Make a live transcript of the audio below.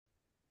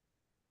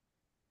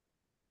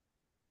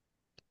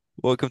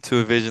Welcome to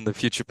Envision the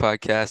Future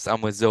podcast.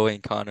 I'm with Zoey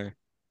and Connor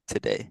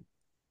today.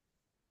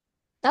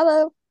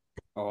 Hello.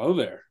 Hello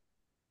there.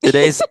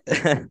 Today's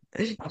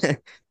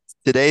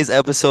today's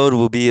episode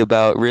will be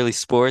about really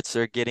sports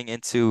or getting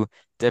into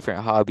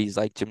different hobbies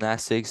like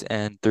gymnastics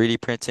and 3D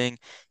printing.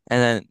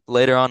 And then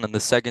later on in the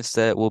second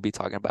set, we'll be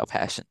talking about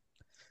passion.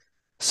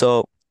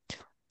 So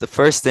the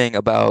first thing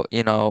about,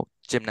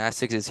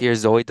 gymnastics is here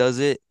Zoe does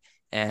it,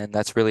 and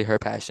that's really her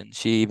passion.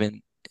 She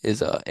even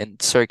is in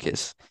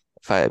circus,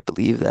 if I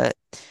believe that.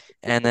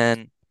 And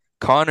then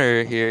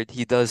Connor here,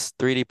 he does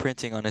 3D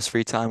printing on his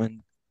free time,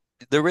 and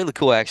they're really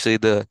cool actually,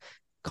 the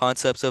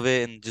concepts of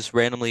it and just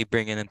randomly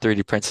bringing in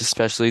 3D prints,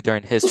 especially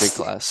during history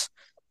class,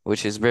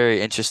 which is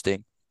very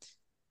interesting.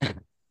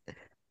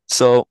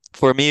 So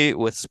for me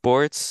with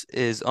sports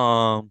is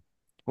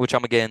which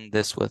I'm getting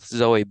this with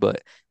Zoe,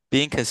 but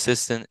being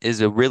consistent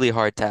is a really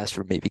hard task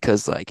for me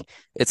because like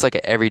it's like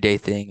an everyday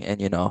thing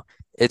and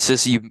it's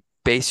just you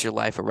base your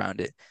life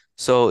around it.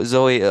 So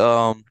Zoe,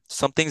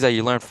 some things that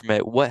you learn from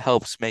it, what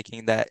helps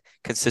making that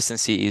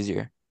consistency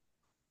easier?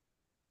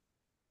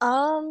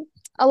 Um,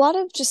 a lot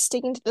of just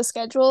sticking to the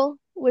schedule,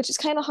 which is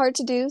kind of hard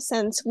to do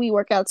since we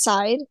work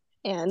outside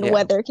and Yeah.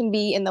 weather can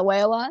be in the way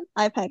a lot.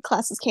 I've had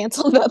classes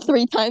canceled about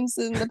 3 times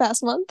in the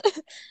past month.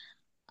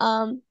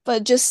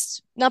 But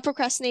just not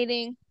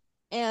procrastinating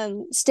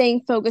and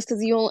staying focused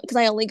because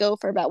I only go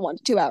for about 1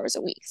 to 2 hours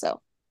a week,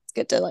 so it's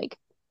good to like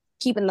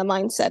keep in the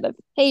mindset of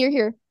hey, you're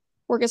here,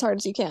 work as hard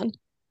as you can.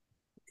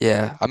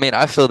 Yeah. I mean,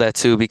 I feel that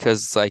too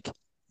because it's like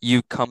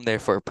you come there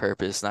for a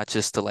purpose, not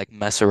just to like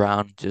mess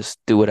around, just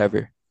do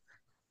whatever.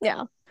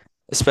 Yeah,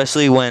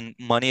 Especially when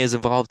money is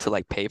involved to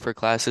like pay for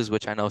classes,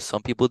 which I know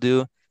some people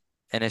do.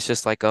 And it's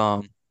just like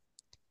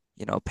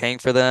paying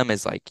for them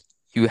is like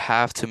you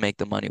have to make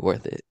the money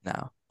worth it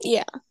now.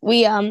 yeah.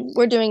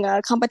 We're doing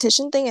a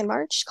competition thing in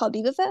March called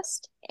Viva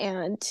Fest,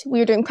 and we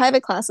were doing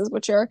private classes,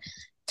 which are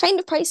kind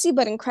of pricey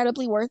but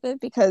incredibly worth it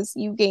because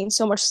you gain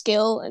so much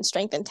skill and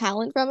strength and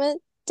talent from it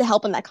to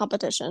help in that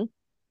competition.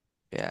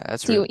 Yeah,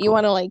 that's So you really you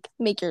want cool. to like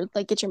make your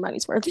like get your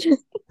money's worth.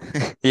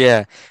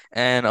 Yeah.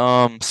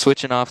 And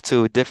switching off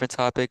to a different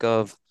topic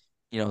of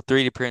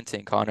 3D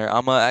printing, Connor.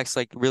 I'm gonna ask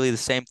like really the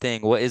same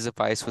thing. What is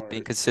advice All with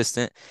being right.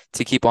 consistent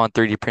to keep on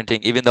 3D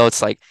printing, even though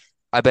it's like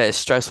I bet it's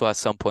stressful at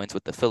some points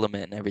with the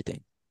filament and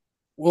everything.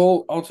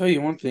 Well, I'll tell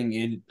you one thing.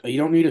 You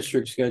don't need a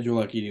strict schedule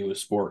like you do with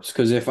sports.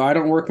 Because if I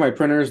don't work my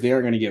printers, they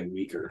are going to get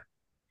weaker.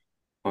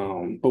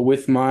 But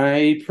with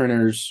my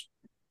printers,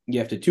 you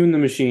have to tune the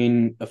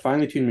machine. A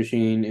finely tuned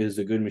machine is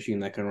a good machine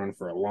that can run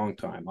for a long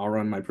time. I'll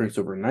run my prints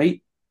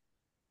overnight.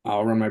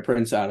 I'll run my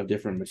prints out of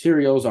different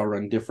materials. I'll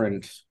run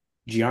different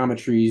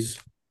geometries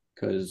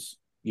because,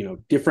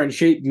 different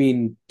shape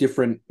mean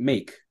different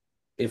make.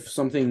 If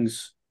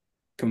something's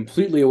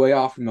completely away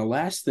off from the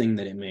last thing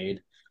that it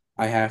made,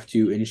 I have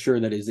to ensure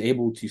that it's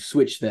able to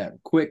switch that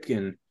quick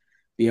and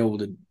be able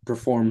to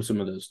perform some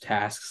of those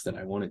tasks that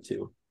I want it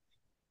to.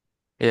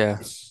 Yeah.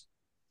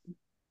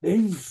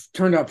 They've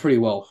turned out pretty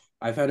well.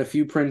 I've had a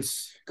few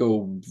prints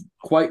go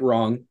quite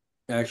wrong.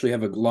 I actually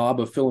have a glob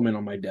of filament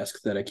on my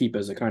desk that I keep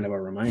as a kind of a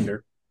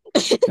reminder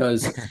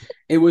because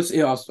it was.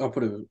 I'll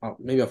put a.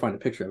 Maybe I'll find a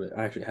picture of it.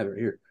 I actually have it right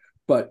here,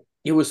 but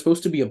it was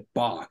supposed to be a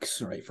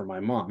box, right, for my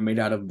mom, made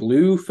out of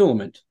blue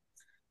filament.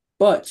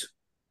 But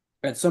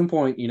at some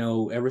point,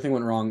 everything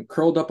went wrong,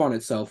 curled up on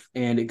itself,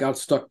 and it got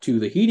stuck to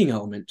the heating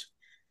element,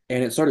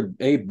 and it started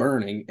A,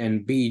 burning,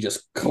 and B,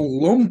 just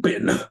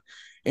clumping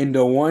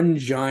into one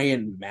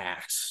giant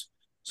mass.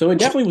 So it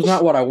definitely was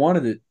not what I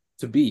wanted it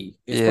to be.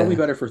 It's probably Yeah.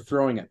 better for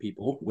throwing at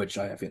people, which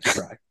I have yet to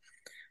try.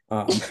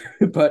 Um,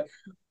 but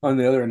on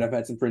the other end, I've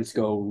had some prints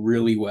go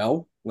really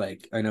well.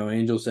 Like I know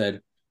Angel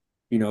said,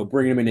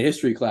 bringing them into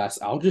history class,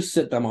 I'll just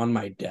sit them on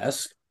my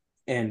desk.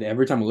 And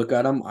every time I look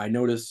at them, I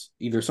notice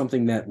either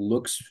something that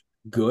looks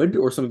good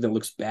or something that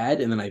looks bad.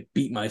 And then I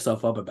beat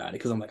myself up about it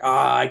because I'm like,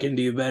 I can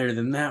do better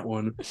than that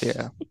one.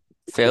 Yeah.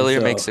 And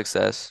Failure makes so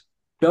success.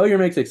 failure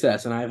makes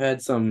success. And I've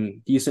had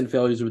some decent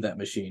failures with that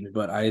machine.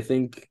 But I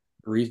think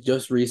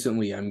just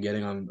recently I'm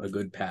getting on a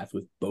good path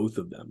with both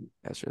of them.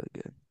 That's really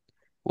good.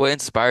 What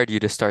inspired you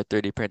to start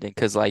 3D printing?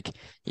 Because, like,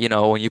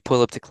 when you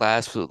pull up to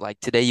class, like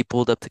today you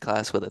pulled up to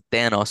class with a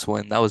Thanos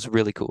one. That was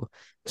really cool.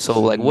 So,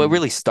 like, what Mm-hmm.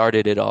 really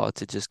started it all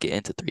to just get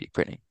into 3D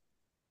printing?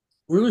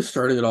 Really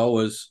started it all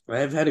was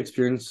I've had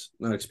experience,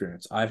 not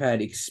experience, I've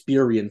had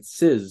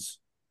experiences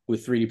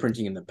with 3D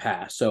printing in the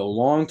past. So a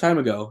long time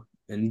ago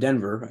in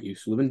Denver, I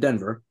used to live in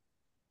Denver,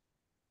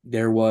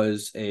 there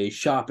was a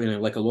shop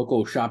in like a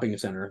local shopping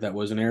center that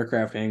was an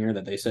aircraft hangar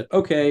that they said,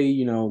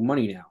 okay,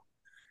 money now.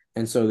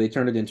 And so they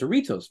turned it into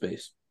retail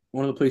space.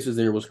 One of the places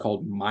there was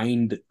called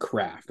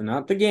Mindcraft,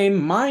 not the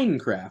game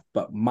Minecraft,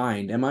 but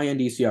Mind,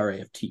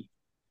 Mindcraft.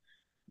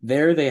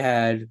 There they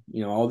had,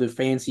 all the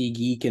fancy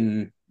geek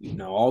and,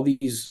 all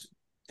these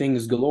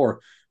things galore.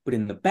 But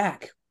in the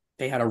back,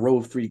 they had a row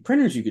of 3D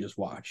printers you could just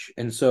watch.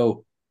 And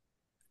so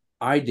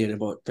I did,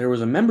 but there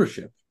was a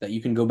membership that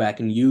you can go back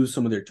and use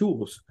some of their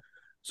tools.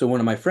 So one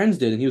of my friends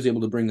did, and he was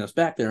able to bring us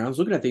back there. And I was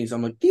looking at things,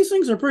 I'm like, these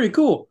things are pretty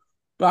cool,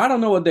 but I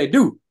don't know what they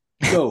do.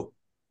 So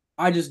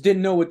I just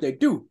didn't know what they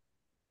do.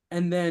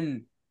 And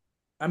then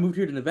I moved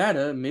here to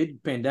Nevada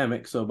mid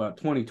pandemic, so about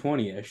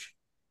 2020 ish.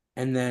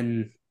 And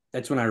then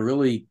that's when I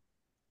really,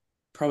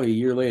 probably a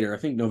year later, I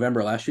think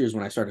November last year is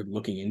when I started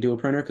looking into a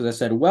printer because I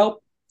said,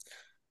 well,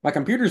 my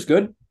computer's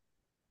good.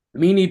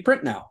 Me need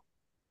print now.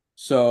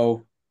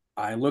 So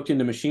I looked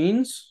into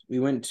machines.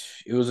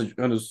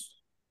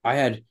 I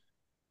had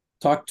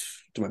talked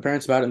to my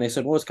parents about it and they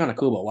said, well, it's kind of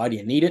cool, but why do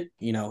you need it?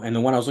 And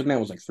the one I was looking at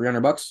was like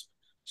 $300.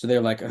 So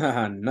they're like,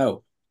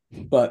 no.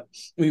 But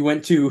we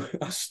went to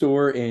a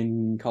store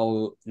in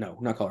no,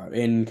 not Colorado,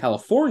 in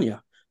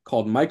California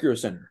called Micro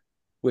Center,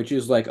 which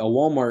is like a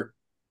Walmart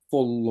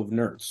full of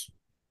nerds.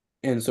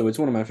 And so it's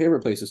one of my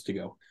favorite places to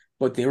go.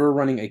 But they were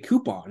running a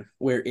coupon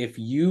where if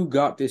you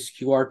got this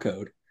QR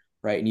code,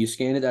 right, and you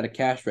scanned it at a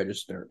cash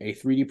register, a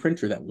 3D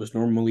printer that was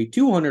normally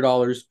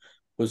 $200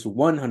 was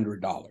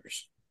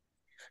 $100.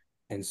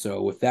 And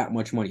so with that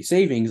much money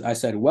savings, I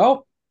said,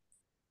 well,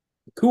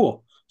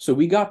 cool. So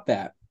we got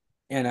that.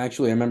 And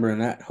actually, I remember in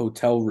that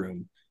hotel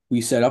room,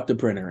 we set up the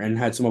printer and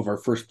had some of our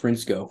first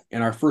prints go.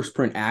 And our first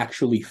print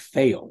actually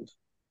failed.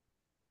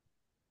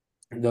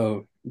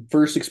 The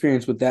first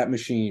experience with that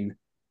machine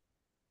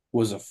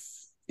was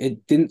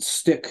it didn't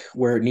stick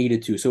where it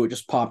needed to, so it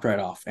just popped right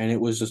off, and it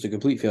was just a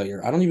complete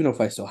failure. I don't even know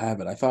if I still have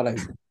it. I thought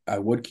I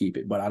would keep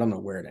it, but I don't know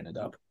where it ended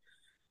up.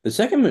 The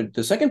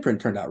second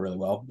print turned out really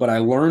well, but I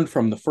learned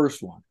from the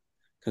first one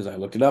because I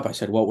looked it up. I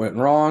said, what went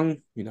wrong?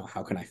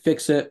 How can I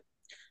fix it?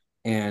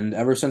 And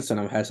ever since then,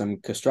 I've had some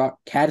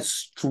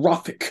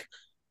catastrophic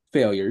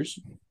failures,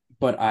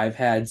 but I've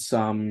had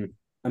some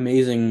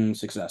amazing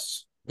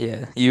success.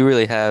 Yeah, you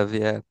really have.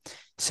 Yeah.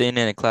 Sitting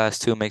in a class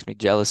too makes me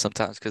jealous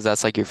sometimes because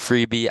that's like your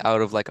freebie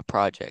out of like a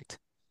project.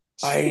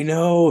 I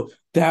know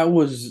that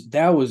was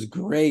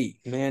great,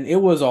 man.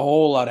 It was a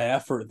whole lot of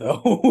effort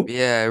though.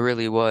 Yeah, it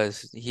really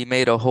was. He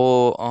made a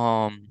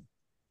whole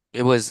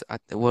it was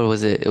what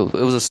was it? It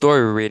was a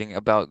story we're reading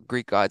about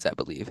Greek gods, I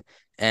believe.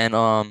 And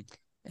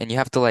you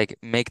have to like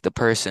make the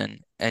person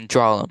and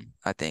draw them,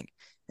 I think.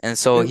 And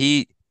so it,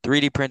 he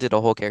 3D printed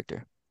a whole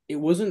character. it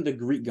wasn't the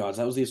Greek gods.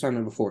 That was the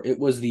assignment before. It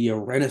was the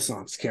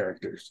Renaissance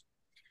characters.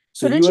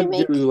 So What you did you had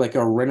to do make? like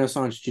a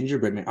Renaissance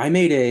gingerbread man. I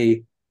made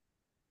a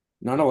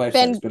not a life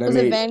size, Van but I was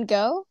it made Van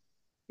Gogh?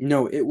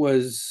 no, it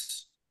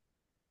was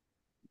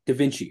Da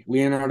Vinci,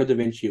 Leonardo da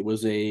Vinci. It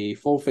was a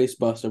full face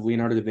bust of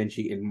Leonardo da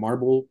Vinci in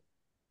marble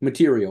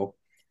material.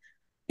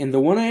 And the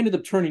one I ended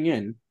up turning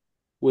in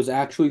was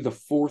actually the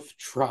fourth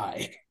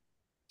try.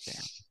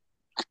 Damn.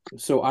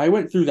 So I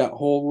went through that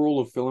whole roll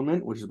of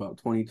filament, which is about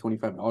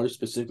 $25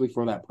 specifically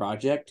for that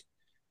project.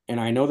 And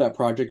I know that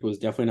project was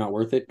definitely not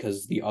worth it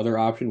because the other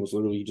option was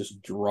literally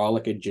just draw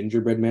like a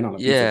gingerbread man on a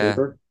piece of Yeah,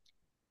 paper.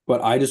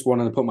 But I just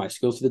wanted to put my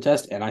skills to the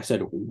test, and I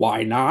said,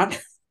 "Why not?"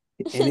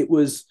 And it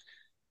was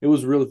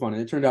really fun,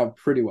 and it turned out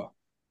pretty well.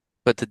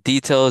 but the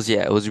details,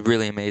 yeah, it was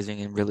really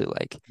amazing and really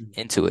like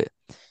into it.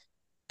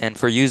 And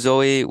for you,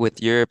 Zoe,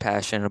 with your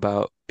passion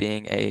about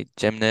being a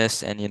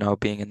gymnast and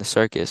being in the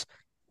circus,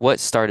 what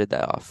started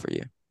that off for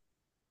you?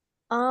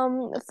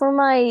 For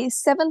my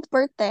seventh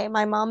birthday,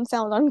 my mom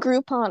found on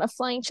Groupon a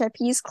flying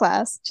trapeze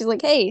class. She's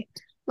like, "Hey,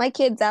 my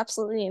kid's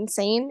absolutely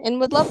insane and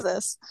would love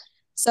this."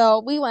 So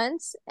we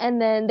went,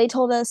 and then they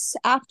told us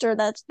after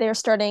that they're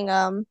starting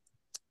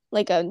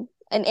like an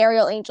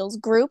aerial angels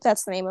group.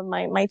 That's the name of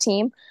my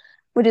team,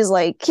 which is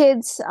like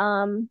kids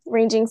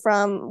ranging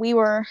from we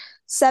were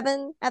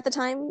 7 at the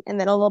time and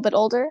then a little bit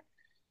older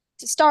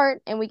to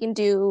start, and we can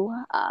do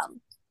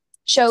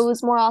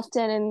shows more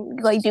often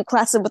and like do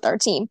classes with our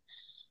team.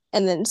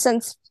 And then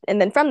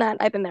from that,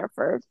 I've been there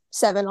for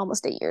 7,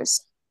 almost 8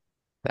 years.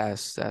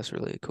 That's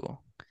really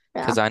cool.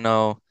 Yeah. Because I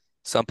know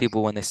some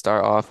people when they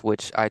start off,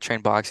 which I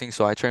train boxing,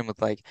 so I train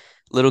with like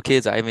little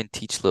kids. I even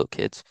teach little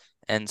kids.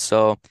 And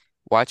so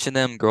watching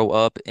them grow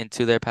up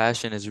into their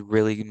passion is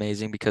really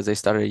amazing because they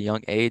start at a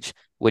young age,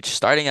 which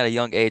starting at a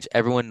young age,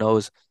 everyone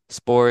knows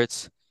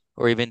sports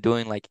or even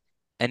doing like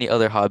any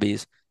other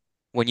hobbies.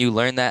 When you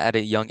learn that at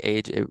a young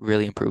age, it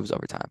really improves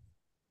over time.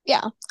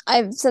 Yeah.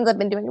 I've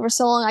been doing it for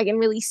so long, I can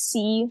really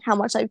see how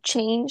much I've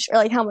changed or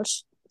like how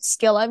much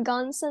skill I've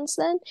gotten since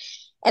then.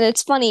 And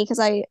it's funny because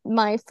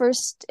my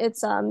first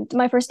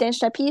dance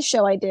trapeze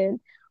show I did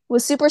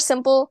was super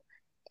simple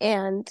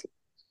and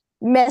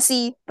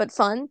messy but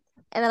fun.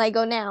 And then I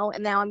go now,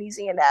 and now I'm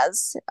using it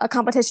as a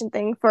competition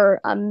thing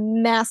for a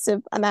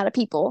massive amount of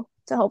people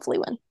to hopefully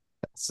win.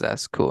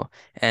 That's cool.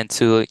 And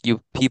to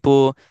you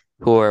people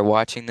who are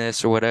watching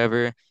this or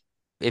whatever,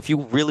 if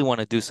you really want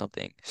to do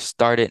something,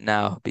 start it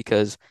now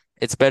because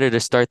it's better to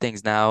start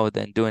things now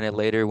than doing it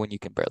later when you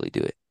can barely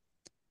do it.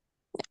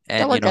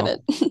 Don't And regret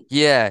it.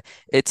 yeah,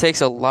 it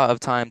takes a lot of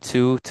time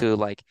too to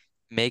like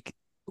make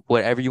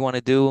whatever you want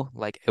to do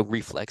like a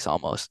reflex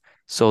almost.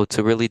 So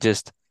to really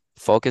just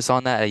focus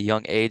on that at a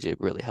young age, it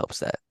really helps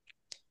that.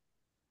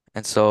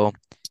 And so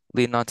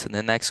leading on to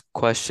the next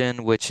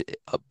question, which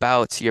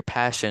about your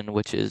passion,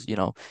 which is,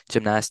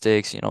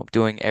 gymnastics,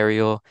 doing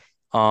aerial,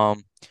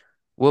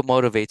 what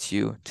motivates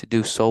you to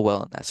do so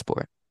well in that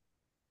sport?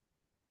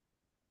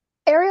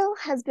 Aerial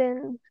has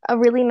been a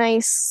really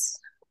nice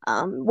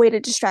way to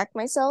distract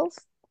myself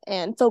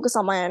and focus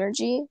on my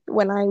energy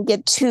when I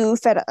get too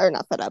fed up, or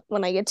not fed up,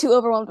 when I get too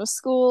overwhelmed with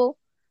school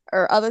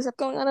or other stuff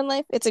going on in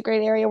life. It's a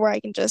great area where I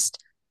can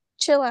just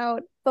chill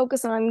out,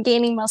 focus on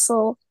gaining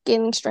muscle,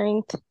 gaining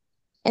strength,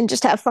 and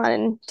just have fun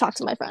and talk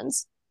to my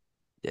friends.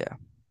 Yeah.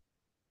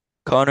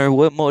 Connor,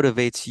 what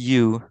motivates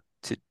you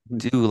to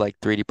do like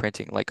 3D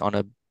printing, like on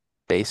a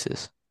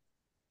basis?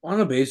 On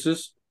a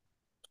basis,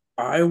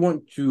 I've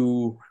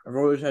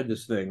always had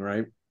this thing,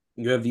 right?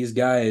 You have these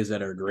guys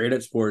that are great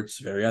at sports,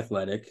 very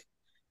athletic.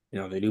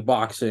 They do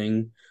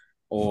boxing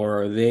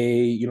or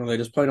they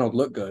just plain old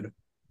look good.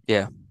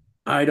 Yeah.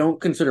 I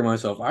don't consider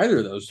myself either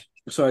of those.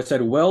 So I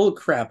said, well,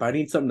 crap, I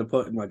need something to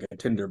put in like a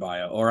Tinder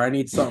bio, or I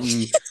need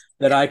something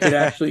that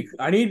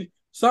I need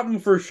something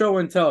for show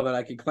and tell that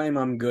I could claim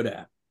I'm good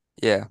at.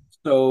 Yeah.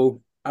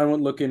 So I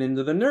went looking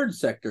into the nerd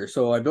sector.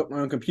 So I built my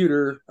own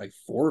computer like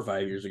 4 or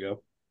 5 years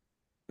ago.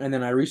 And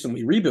then I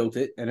recently rebuilt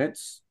it and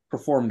it's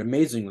performed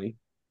amazingly.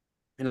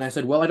 And I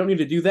said, well, I don't need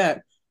to do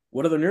that.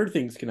 What other nerd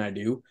things can I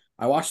do?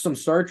 I watched some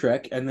Star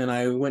Trek and then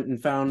I went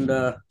and found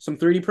some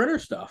 3D printer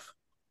stuff.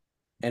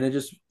 And I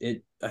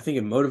think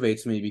it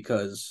motivates me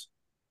because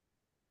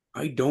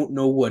I don't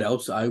know what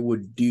else I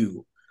would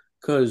do.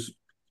 Because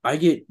I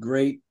get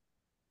great,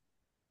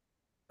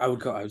 I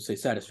would say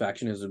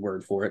satisfaction is a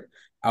word for it,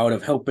 out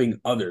of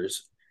helping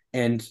others.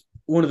 And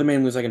one of the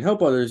main ways I can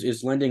help others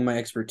is lending my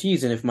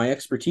expertise. And if my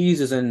expertise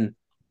is in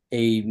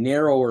a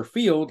narrower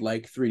field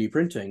like 3D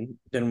printing,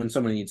 then when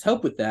someone needs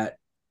help with that,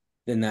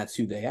 then that's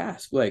who they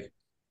ask. Like,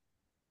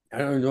 I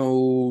don't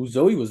know,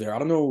 Zoe was there. I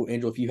don't know,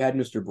 Angel, if you had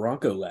Mr.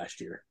 Bronco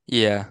last year,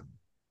 Yeah.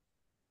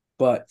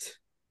 but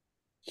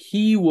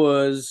he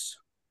was,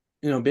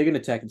 big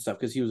into tech and stuff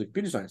because he was a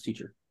computer science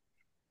teacher.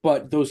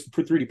 But those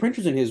 3D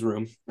printers in his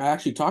room, I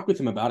actually talked with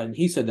him about it, and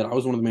he said that I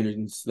was one of the main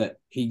reasons that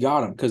he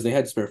got them because they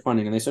had spare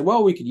funding, and they said,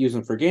 well, we could use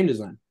them for game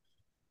design.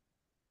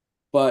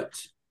 But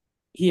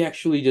he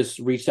actually just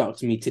reached out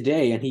to me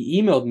today, and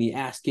he emailed me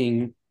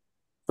asking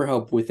for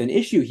help with an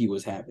issue he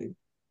was having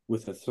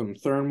with some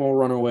thermal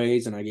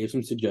runaways, and I gave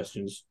some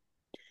suggestions.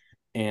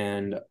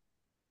 And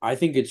I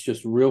think it's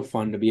just real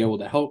fun to be able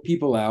to help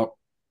people out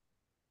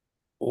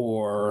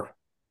or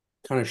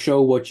kind of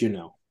show what you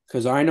know.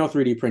 Because I know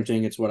 3D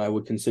printing, it's what I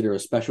would consider a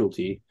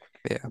specialty.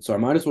 Yeah. So I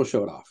might as well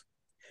show it off.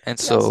 And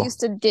He also so, used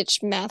to ditch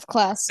math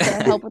class to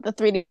help with the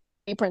 3D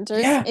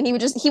printers, Yeah, and he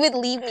would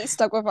leave me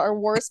stuck with our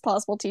worst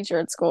possible teacher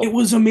at it school.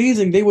 was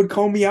amazing. They would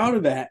call me out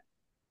of that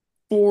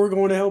for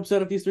going to help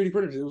set up these 3D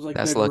printers. It was like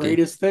the that's lucky.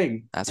 greatest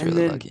thing. That's And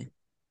really then, lucky.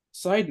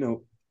 side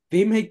note,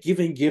 they make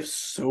giving gifts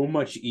so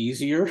much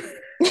easier.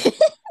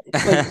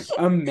 Like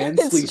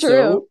immensely It's true.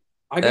 so.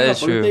 I got That a is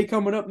true. birthday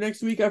coming up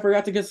next week. I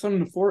forgot to get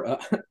something for.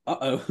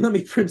 Uh-oh, let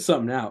me print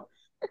something out.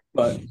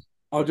 But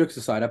all jokes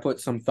aside, I put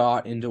some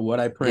thought into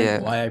what I print,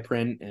 Yeah. why I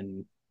print,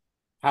 and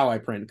how I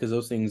print because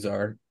those things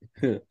are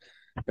they're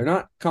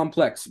not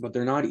complex, but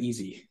they're not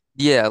easy.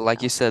 Yeah,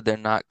 like you said, they're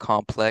not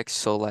complex.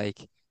 So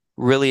like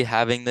really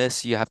having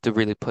this, you have to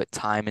really put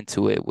time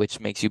into it, which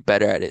makes you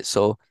better at it.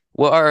 So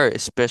what are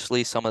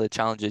especially some of the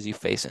challenges you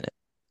face in it?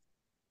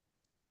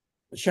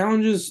 The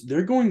challenges mm,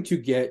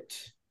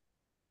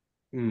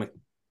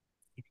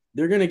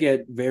 they're going to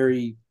get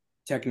very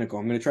technical.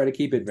 I'm going to try to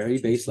keep it very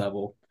base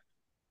level.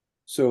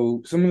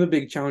 So some of the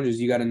big challenges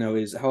you got to know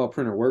is how a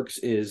printer works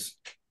is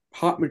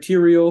hot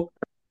material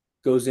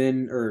goes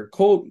in or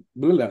cold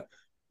blah, blah,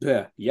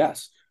 blah,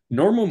 yes,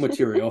 normal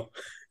material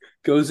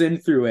goes in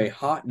through a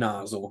hot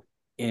nozzle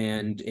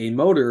and a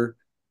motor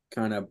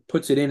kind of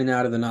puts it in and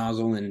out of the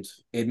nozzle and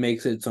it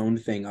makes its own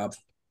thing up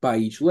by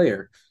each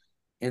layer.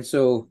 And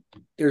so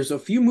there's a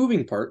few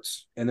moving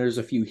parts and there's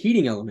a few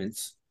heating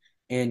elements,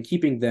 and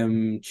keeping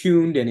them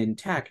tuned and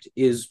intact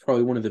is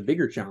probably one of the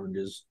bigger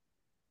challenges.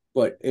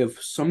 But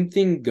if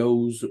something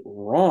goes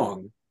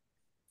wrong,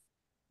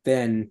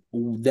 then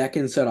that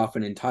can set off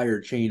an entire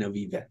chain of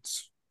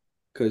events.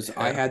 Because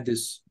I Yeah. had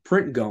this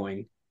print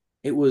going.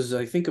 It was,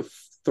 I think, a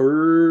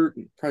third,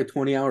 probably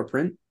 20-hour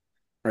print.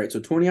 All right, so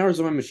 20 hours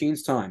of my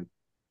machine's time.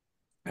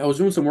 I was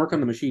doing some work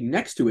on the machine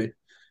next to it,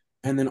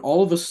 and then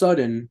all of a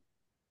sudden,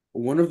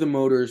 one of the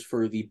motors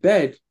for the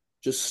bed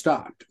just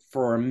stopped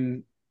for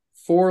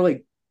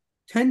like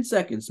 10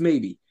 seconds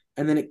maybe,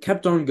 and then it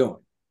kept on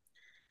going.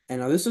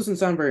 And now this doesn't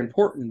sound very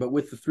important, but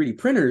with the 3D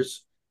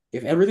printers,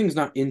 if everything's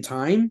not in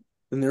time,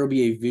 then there will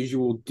be a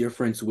visual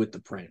difference with the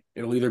print.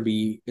 It'll either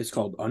be, it's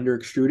called under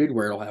extruded,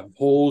 where it'll have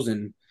holes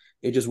and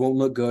it just won't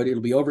look good.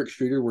 It'll be over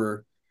extruded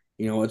where,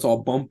 it's all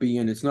bumpy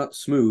and it's not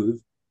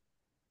smooth.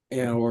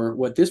 Or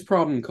what this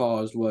problem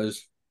caused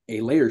was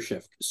a layer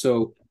shift.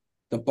 So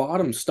the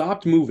bottom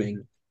stopped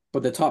moving,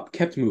 but the top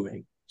kept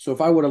moving. So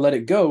if I would have let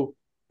it go,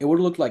 it would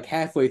have looked like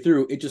halfway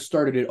through, it just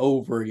started it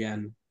over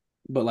again,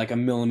 but like a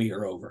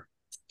millimeter over.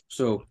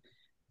 So,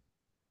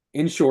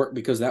 in short,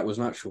 because that was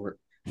not short,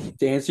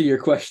 to answer your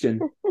question,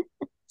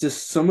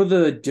 just some of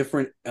the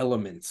different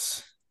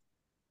elements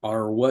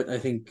are what I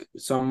think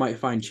some might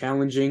find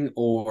challenging,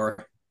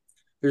 or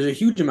there's a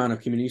huge amount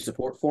of community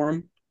support for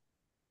them,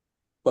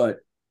 but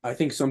I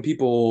think some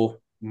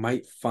people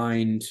might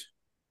find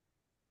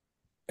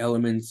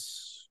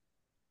elements,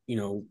 you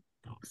know,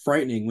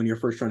 frightening when you're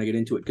first trying to get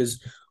into it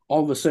because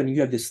all of a sudden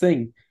you have this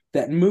thing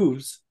that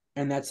moves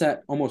and that's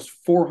at almost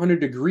 400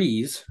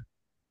 degrees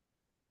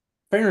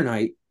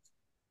Fahrenheit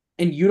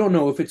and you don't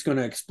know if it's going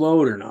to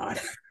explode or not.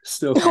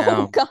 So Oh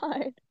Damn.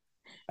 God.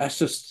 that's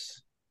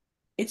just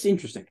it's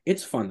interesting.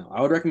 It's fun though.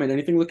 I would recommend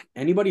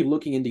anybody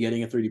looking into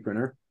getting a 3D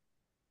printer,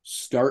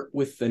 start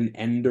with an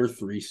Ender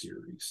 3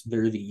 series.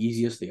 They're the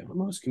easiest, they have the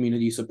most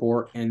community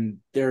support, and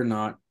they're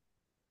not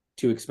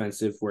too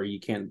expensive where you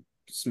can't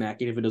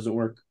smack it if it doesn't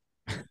work.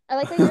 I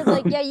like that you're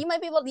like, yeah, you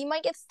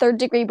might get third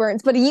degree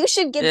burns, but you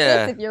should get this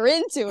Yeah, if you're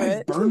into I've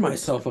it. burned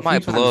myself it a few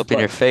might blow times, up in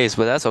your but face,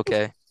 but that's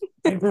okay.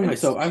 I've burned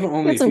myself. I've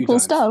only a That's some few cool times.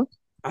 stuff.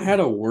 I had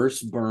a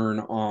worse burn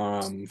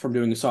from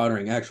doing the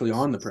soldering actually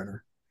on the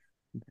printer,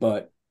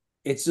 but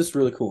it's just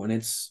really cool and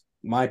it's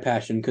my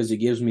passion because it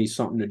gives me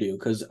something to do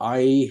because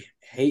I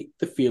hate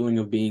the feeling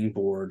of being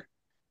bored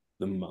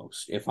the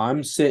most. If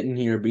I'm sitting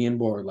here being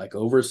bored like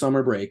over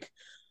summer break,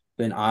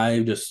 then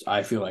I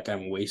feel like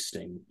I'm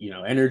wasting,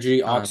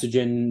 energy, Time.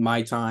 oxygen,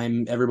 my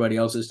time, everybody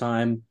else's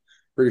time.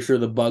 Pretty sure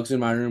the bugs in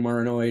my room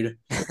are annoyed.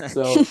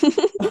 So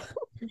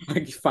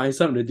I find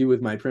something to do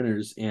with my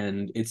printers,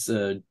 and it's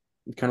a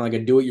kind of like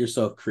a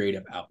do-it-yourself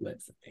creative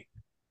outlet for me.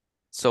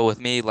 So with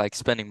me, like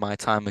spending my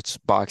time it's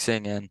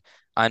boxing, and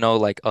I know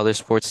like other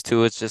sports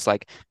too, it's just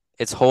like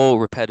it's whole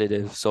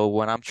repetitive. So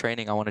when I'm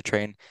training, I want to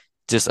train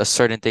just a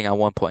certain thing at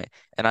one point.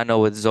 And I know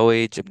with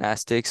Zoe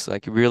gymnastics,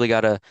 like you really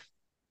gotta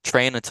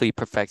train until you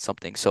perfect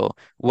something. So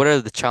what are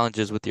the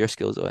challenges with your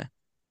skills, Zoe?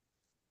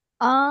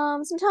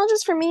 Some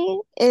challenges for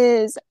me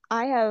is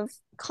I have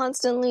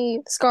constantly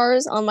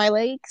scars on my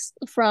legs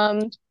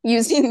from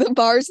using the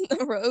bars and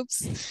the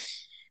ropes.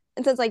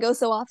 And since I go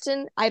so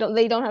often,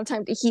 they don't have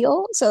time to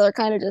heal, so they're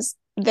kind of just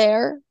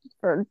there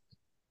for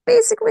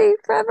basically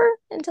forever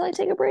until I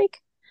take a break.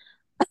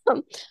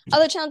 Um,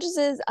 Other challenges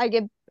is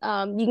you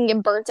can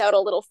get burnt out a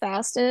little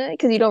fast in it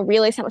because you don't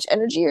realize how much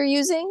energy you're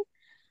using.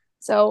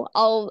 So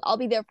I'll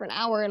be there for an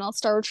hour and I'll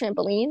start a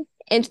trampoline.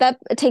 And that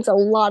it takes a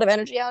lot of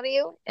energy out of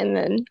you. And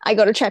then I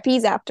go to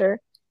trapeze after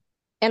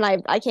and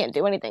I can't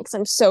do anything because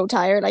I'm so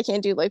tired. I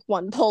can't do like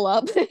one pull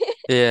up.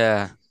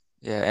 Yeah.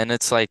 Yeah, and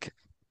it's like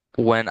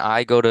when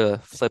I go to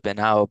flipping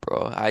out,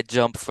 bro, I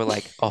jump for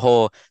like a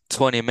whole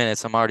 20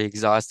 minutes. I'm already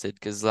exhausted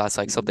because that's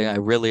like something I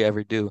really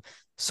ever do.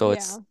 So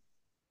Yeah.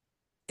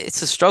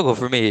 it's a struggle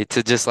for me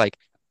to just like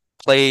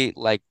play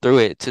like through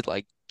it to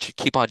like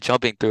keep on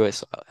jumping through it.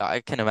 So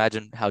I can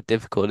imagine how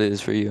difficult it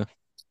is for you.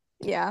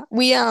 Yeah.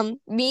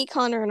 Me,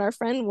 Connor, and our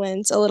friend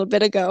went a little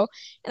bit ago,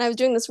 and I was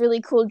doing this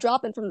really cool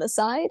drop in from the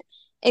side,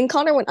 and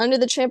Connor went under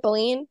the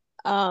trampoline.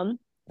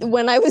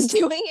 When I was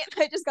doing it,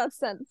 I just got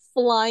sent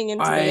flying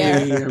into the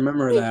air. I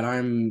remember that.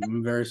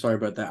 I'm very sorry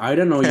about that. I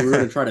didn't know you were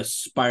gonna try to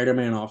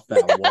Spider-Man off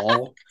that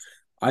wall.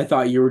 I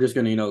thought you were just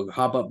gonna,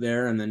 hop up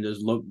there and then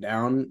just look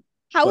down,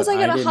 How was but I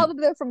I gonna hop didn't. up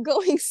there from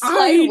going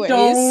I sideways?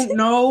 don't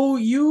know.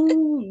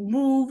 You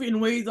move in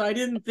ways I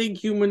didn't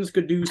think humans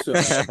could do so.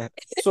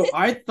 So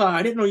I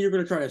didn't know you were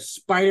gonna try to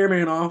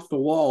Spider-Man off the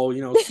wall,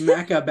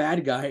 smack a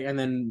bad guy and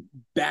then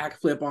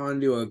backflip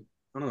onto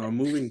I don't know, a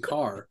moving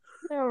car.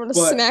 I'm gonna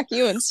But smack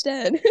you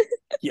instead.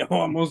 you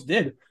almost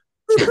did.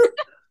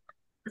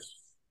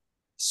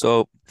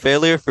 So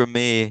failure for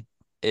me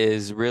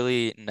is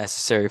really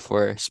necessary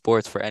for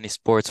sports, for any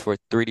sports, for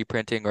 3D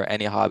printing or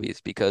any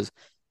hobbies, because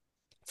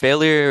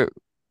failure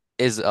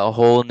is a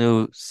whole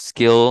new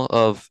skill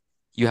of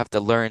you have to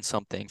learn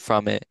something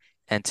from it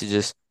and to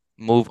just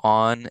move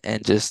on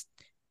and just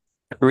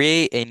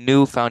create a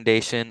new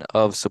foundation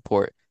of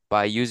support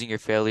by using your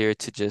failure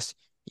to just,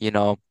 you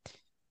know,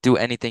 do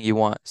anything you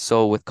want.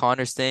 So with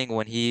Connor's thing,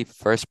 when he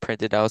first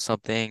printed out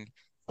something,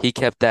 he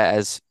kept that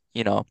as,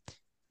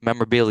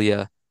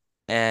 memorabilia.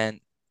 And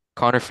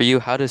Connor, for you,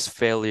 how does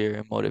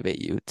failure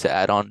motivate you to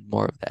add on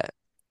more of that?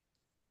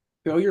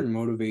 Failure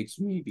motivates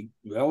me.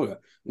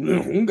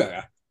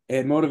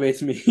 It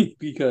motivates me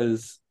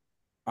because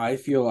I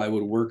feel I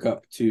would work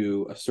up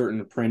to a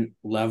certain print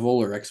level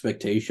or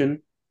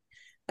expectation,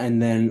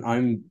 and then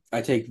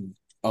I take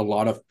a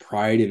lot of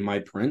pride in my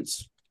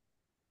prints.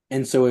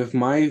 And so if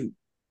my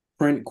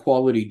print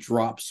quality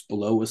drops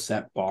below a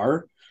set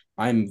bar,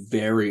 I'm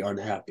very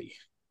unhappy.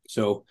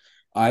 So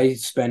I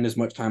spend as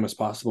much time as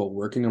possible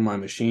working on my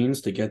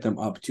machines to get them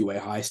up to a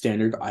high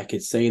standard I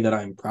could say that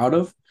I'm proud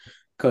of.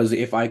 Because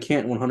if I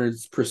can't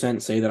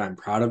 100% say that I'm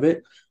proud of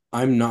it,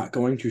 I'm not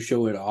going to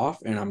show it off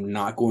and I'm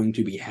not going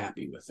to be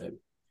happy with it.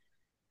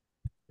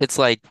 It's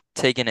like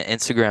taking an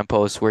Instagram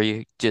post where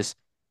you just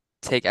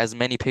take as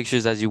many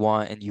pictures as you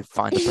want and you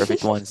find the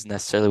perfect one is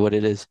necessarily what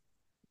it is.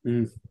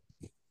 Mm.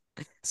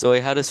 So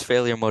how does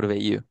failure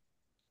motivate you?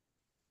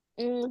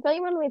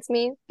 Failure motivates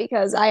me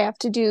because I have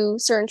to do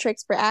certain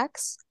tricks for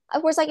acts.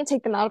 Of course, I can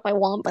take them out if I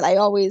want, but I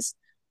always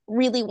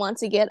really want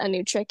to get a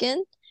new trick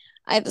in.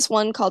 I have this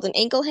one called an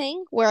ankle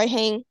hang where I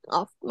hang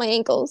off my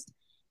ankles.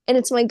 and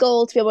it's my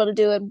goal to be able to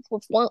do it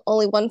with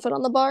only 1 foot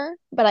on the bar,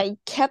 but I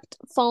kept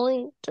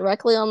falling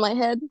directly on my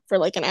head for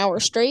like an hour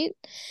straight.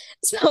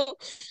 So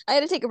I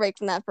had to take a break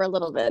from that for a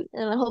little bit,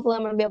 and hopefully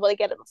I'm gonna be able to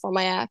get it before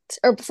my act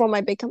or before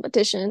my big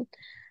competition.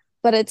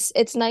 But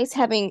it's nice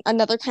having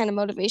another kind of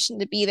motivation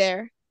to be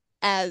there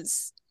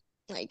as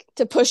like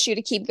to push you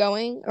to keep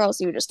going, or else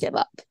you would just give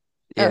up.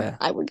 Or Yeah.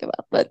 I would give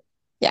up, but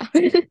yeah.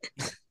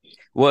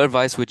 What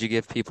advice would you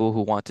give people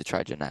who want to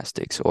try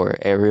gymnastics or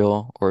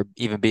aerial or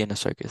even be in a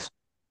circus?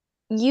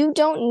 You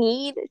don't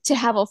need to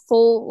have a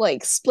full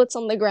like splits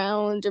on the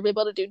ground or be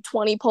able to do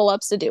 20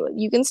 pull-ups to do it.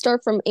 You can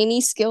start from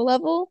any skill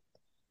level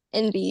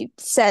and be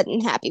set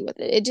and happy with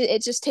it.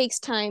 It just takes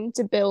time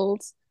to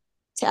build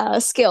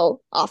a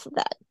skill off of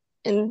that.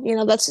 And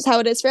that's just how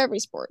it is for every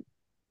sport.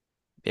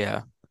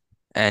 Yeah.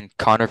 And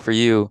Connor, for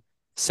you,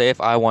 say if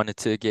I wanted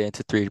to get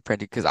into 3D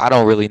printing, because I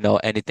don't really know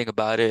anything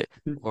about it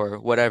or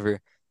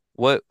whatever,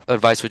 what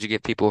advice would you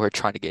give people who are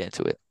trying to get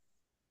into it?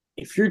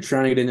 If you're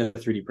trying to get into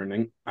 3D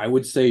printing, I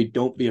would say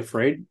don't be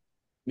afraid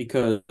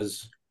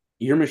because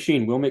your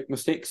machine will make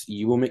mistakes.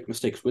 You will make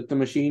mistakes with the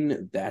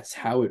machine. That's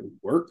how it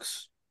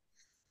works.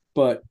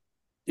 But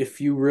if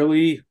you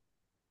really,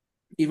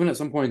 even at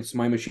some points,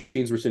 my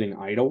machines were sitting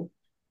idle.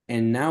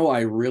 And now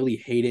I really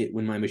hate it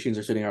when my machines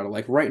are sitting idle.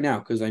 Like right now,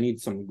 because I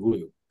need some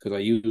glue, because I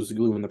use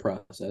glue in the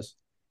process.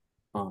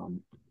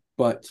 Um,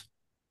 but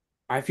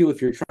I feel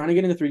if you're trying to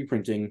get into 3D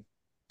printing,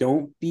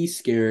 don't be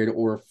scared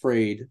or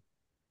afraid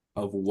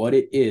of what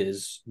it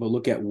is, but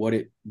look at what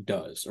it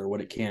does or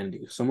what it can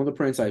do. Some of the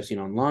prints I've seen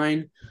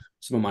online,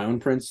 some of my own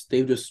prints,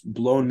 they've just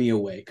blown me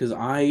away because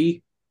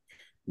I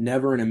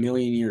never in a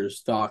million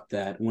years thought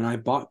that when I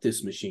bought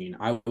this machine,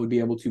 I would be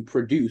able to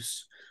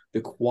produce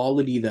the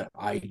quality that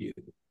I do.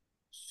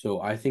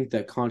 So I think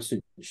that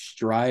constant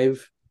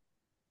strive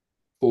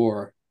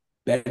for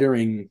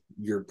bettering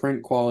your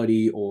print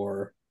quality,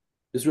 or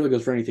this really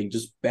goes for anything,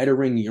 just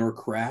bettering your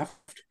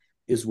craft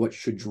is what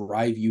should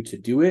drive you to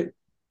do it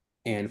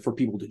and for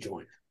people to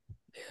join.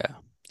 Yeah.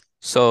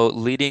 So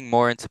leading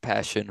more into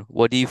passion,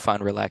 what do you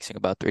find relaxing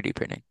about 3D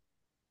printing?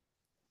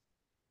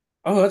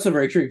 Oh, that's a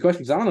very tricky question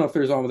because I don't know if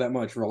there's all that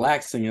much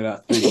relaxing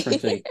about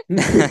 3D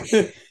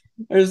printing.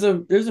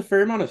 There's a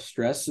fair amount of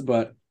stress,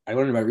 but I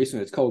learned about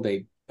recently. It's called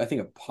I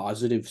think a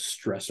positive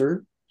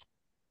stressor,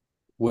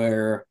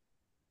 where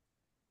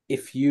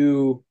if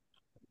you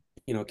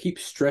keep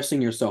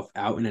stressing yourself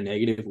out in a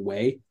negative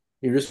way,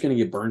 you're just going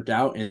to get burnt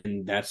out,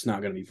 and that's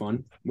not going to be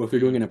fun. But if you're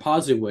doing it in a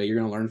positive way, you're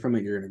going to learn from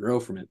it. You're going to grow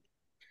from it.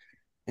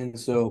 And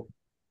so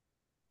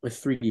with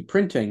 3D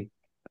printing,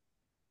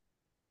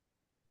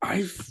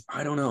 I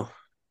don't know.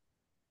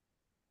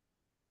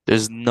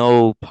 There's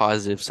no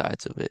positive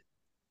sides of it.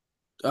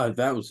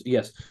 That was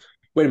yes.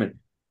 Wait a minute.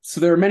 So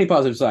there are many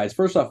positive sides.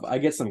 First off, I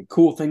get some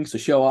cool things to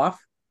show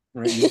off.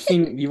 Right?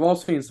 You've all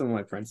seen some of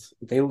my prints.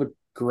 They look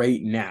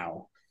great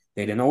now.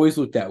 They didn't always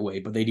look that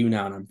way, but they do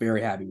now, and I'm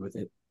very happy with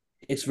it.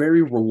 It's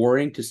very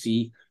rewarding to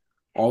see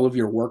all of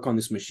your work on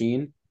this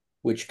machine,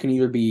 which can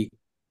either be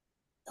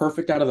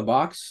perfect out of the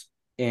box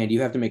and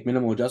you have to make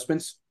minimal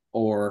adjustments,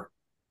 or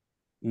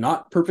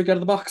not perfect out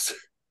of the box.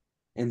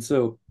 And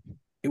so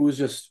it was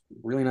just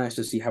really nice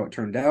to see how it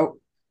turned out.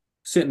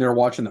 Sitting there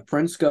watching the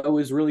prints go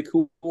is really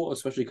cool,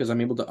 especially because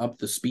I'm able to up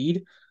the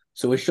speed.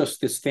 So it's just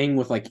this thing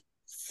with like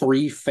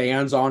three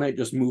fans on it,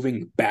 just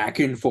moving back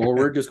and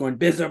forward, just going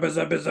bizza,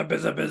 bizza, bizza,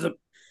 bizza, bizza.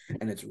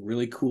 And it's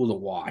really cool to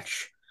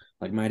watch.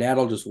 Like my dad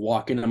will just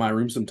walk into my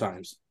room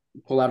sometimes,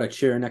 pull out a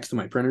chair next to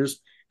my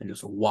printers, and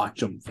just watch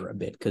them for a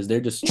bit because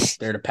they're just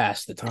there to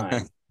pass the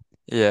time.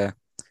 Yeah.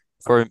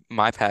 For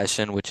my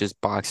passion, which is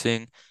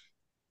boxing,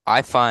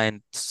 I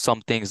find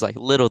some things like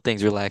little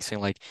things relaxing.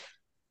 Like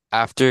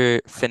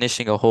after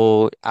finishing a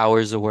whole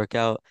hours of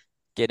workout,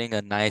 getting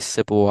a nice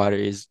sip of water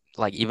is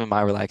like even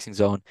my relaxing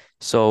zone.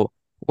 So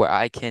where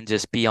I can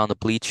just be on the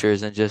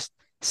bleachers and just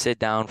sit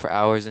down for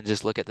hours and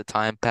just look at the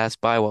time pass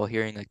by while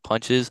hearing like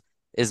punches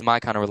is my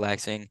kind of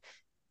relaxing.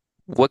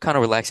 What kind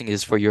of relaxing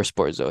is for your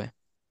sport, Zoe?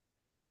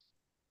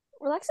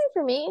 Relaxing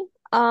for me,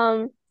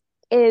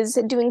 is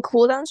doing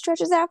cool down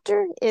stretches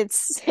after. It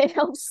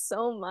helps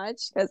so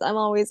much because I'm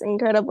always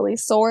incredibly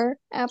sore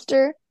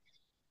after,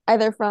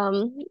 either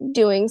from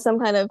doing some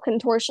kind of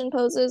contortion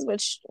poses,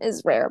 which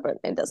is rare, but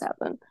it does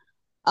happen.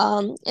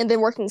 And then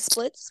working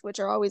splits,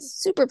 which are always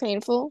super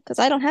painful because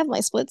I don't have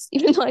my splits,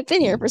 even though I've been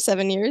here for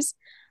 7 years.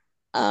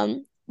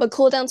 But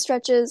cool down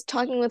stretches,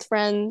 talking with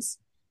friends,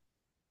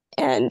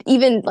 and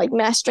even like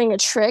mastering a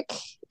trick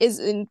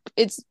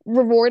it's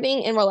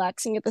rewarding and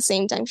relaxing at the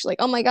same time. She's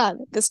like, oh my god,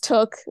 this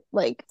took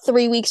like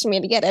 3 weeks for me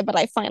to get it, but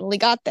I finally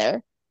got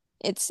there.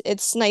 It's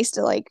nice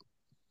to like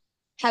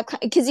have,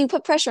 because you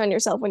put pressure on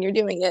yourself when you're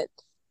doing it,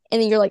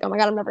 and then you're like, oh my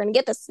god, I'm never gonna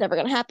get this, it's never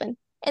gonna happen,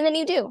 and then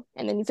you do,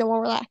 and then you feel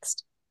more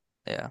relaxed.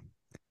 Yeah.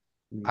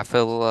 I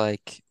feel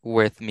like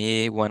with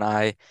me when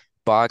I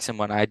box and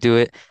when I do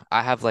it,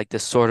 I have like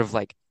this sort of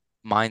like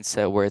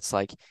mindset where it's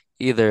like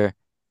either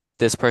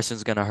this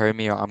person's gonna hurt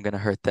me or I'm gonna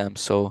hurt them.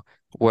 So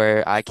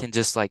where I can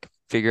just like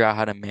figure out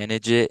how to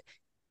manage it,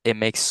 it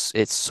makes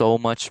it so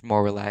much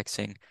more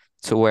relaxing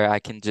to where I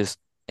can just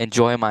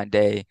enjoy my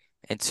day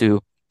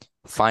into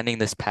finding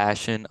this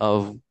passion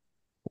of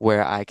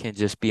where I can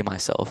just be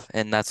myself.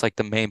 And that's like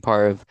the main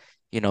part of,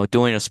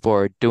 doing a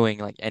sport, doing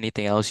like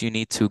anything else. You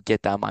need to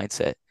get that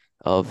mindset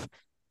of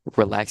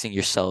relaxing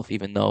yourself,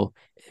 even though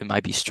it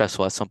might be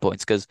stressful at some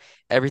points. Because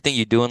everything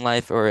you do in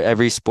life or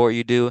every sport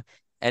you do,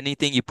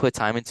 anything you put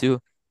time into,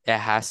 it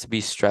has to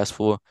be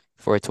stressful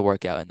for it to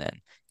work out in the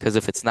end. Because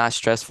if it's not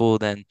stressful,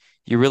 then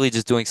you're really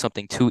just doing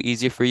something too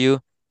easy for you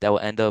that will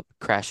end up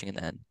crashing in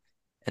the end.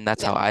 And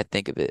that's how Yeah, I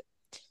think of it.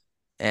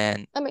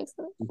 And that makes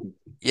sense.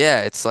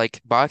 yeah, it's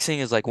like boxing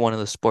is like one of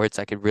the sports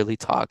I could really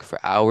talk for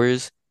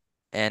hours.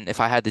 And if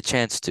I had the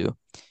chance to,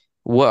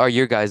 what are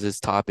your guys'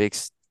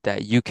 topics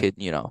that you could,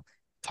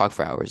 talk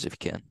for hours if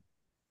you can?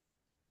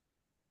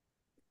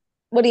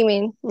 What do you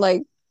mean?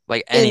 Like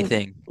Like in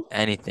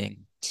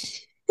anything.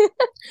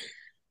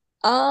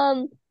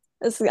 um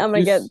I'm If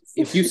gonna you get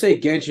if you say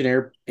Genshin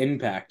Air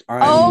Impact,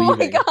 I'm Oh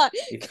my leaving. God,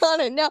 If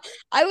Connor. No,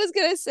 I was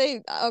gonna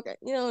say okay,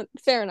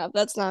 fair enough.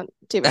 That's not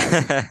too bad.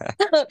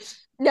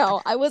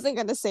 No, I wasn't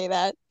gonna say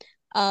that.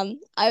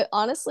 I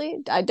honestly,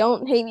 I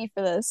don't hate me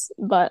for this,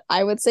 but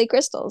I would say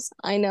crystals.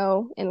 I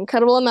know an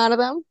incredible amount of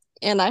them,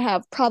 and I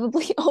have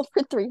probably over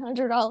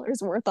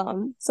 $300 worth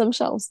on some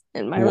shelves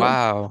in my room.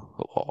 Wow.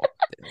 Oh,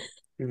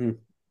 Mhm.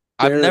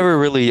 I've they're never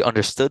really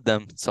understood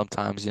them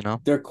sometimes.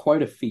 they're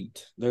quite a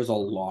feat. There's a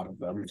lot of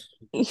them.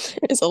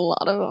 There's a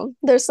lot of them.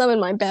 There's some in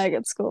my bag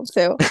at school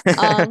too.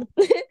 Um,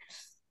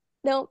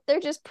 no, they're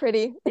just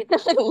pretty.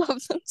 I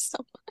love them so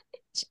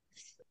much.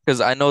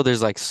 Because I know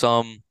there's like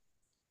some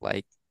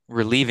like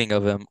relieving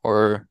of them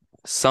or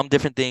some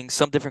different things,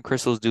 some different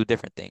crystals do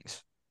different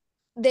things.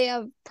 They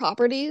have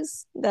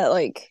properties that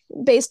like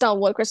based on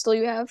what crystal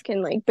you have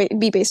can like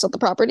be based on the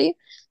property.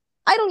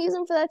 I don't use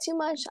them for that too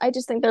much. I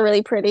just think they're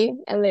really pretty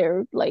and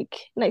they're like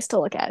nice to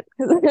look at.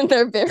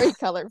 They're very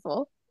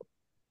colorful.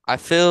 I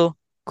feel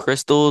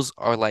crystals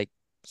are like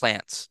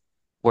plants,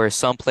 where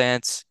some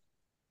plants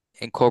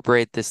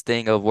incorporate this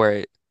thing of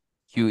where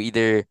you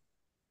either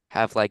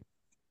have like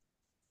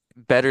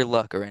better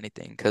luck or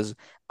anything. Because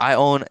I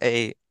own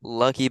a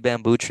lucky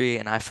bamboo tree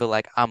and I feel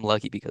like I'm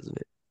lucky because of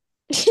it.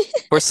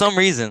 For some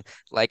reason,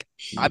 like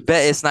I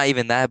bet it's not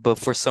even that, but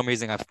for some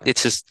reason,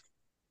 it's just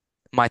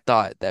my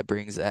thought that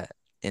brings that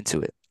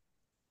into it.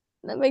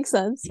 That makes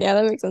sense. Yeah,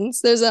 that makes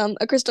sense. There's a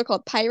crystal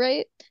called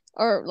pyrite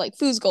or like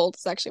fool's gold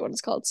is actually what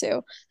it's called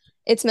too.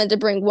 It's meant to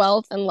bring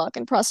wealth and luck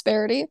and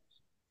prosperity.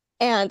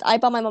 And I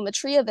bought my mom a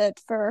tree of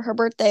it for her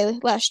birthday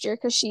last year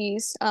because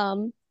she's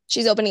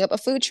opening up a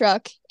food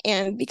truck,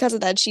 and because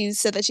of that, she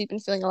said that she's been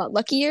feeling a lot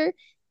luckier,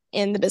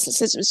 and the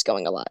business is just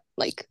going a lot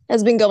like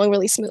has been going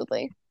really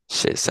smoothly.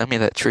 Shit, send me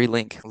that tree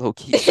link, low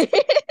key.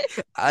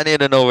 I need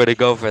to know where to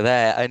go for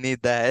that. I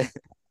need that.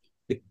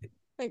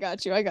 I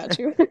got you. I got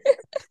you.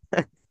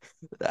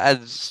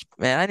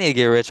 Man, I need to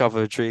get rich off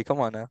of a tree. Come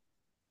on now.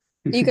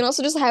 You can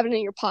also just have it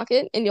in your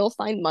pocket and you'll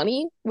find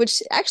money,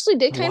 which actually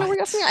did kind of work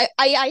out for me. What?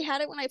 I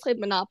had it when I played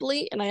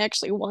Monopoly and I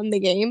actually won the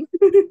game.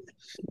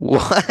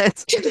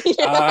 What?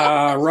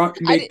 Yeah. Rock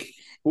I did, make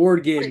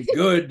board game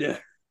good.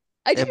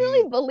 I didn't Im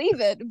really believe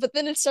it, but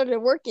then it started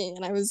working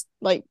and I was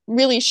like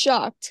really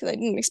shocked because I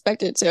didn't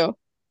expect it to.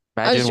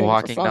 I was just Imagine doing it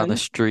for walking down the fun.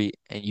 street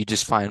and you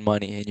just find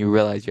money and you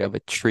realize you have a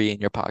tree in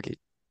your pocket.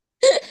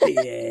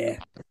 Yeah.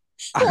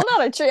 Well,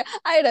 not a tree.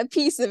 I had a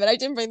piece of it. I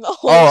didn't bring the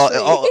whole Oh,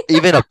 tree. oh,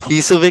 even a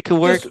piece of it could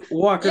Just work.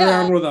 walk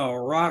around Yeah. with a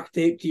rock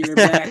taped to your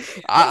back,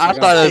 I That's like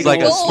a thought it was big that's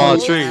like a old small 20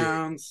 gold. tree.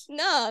 pounds.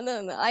 No,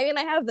 no, no. I mean,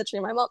 I have the tree.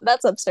 My mom,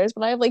 that's upstairs,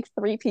 but I have like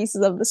three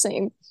pieces of the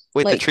same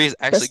Wait, the like tree is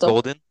actually crystal.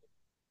 golden?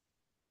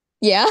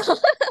 Yeah.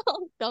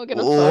 I'll get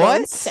a photo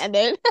and What? send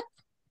it.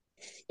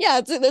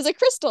 Yeah, there's a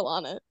crystal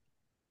on it.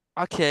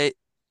 Okay,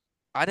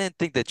 I didn't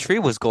think the tree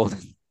was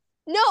golden.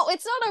 No,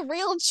 it's not a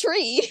real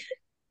tree.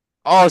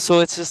 Oh, so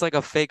it's just like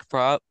a fake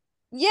prop.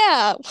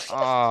 Yeah. Why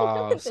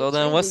Oh, would the so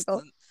then tree be what's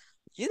gold?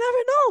 you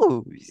never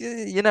know.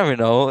 You never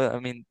know. I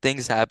mean,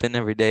 things happen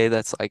every day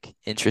that's like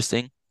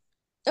interesting.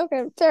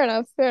 Okay, fair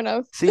enough. Fair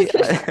enough. See,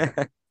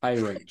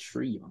 Pyrite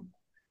tree.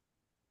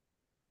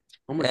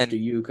 How much do and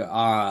you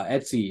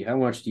Etsy, how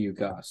much do you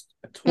cost?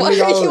 Why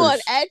 $20. are you on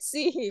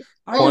Etsy?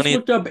 I Well, just 20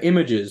 looked up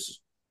images.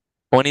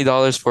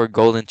 $20 for a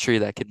golden tree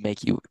that could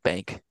make you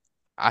bank.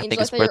 I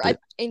think it's worth it.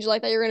 Angel, I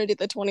thought you were gonna do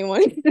the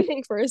 21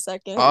 thing for a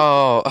second.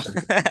 Oh,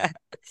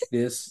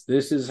 This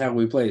is how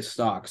we play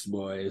stocks,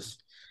 boys.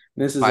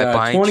 This is by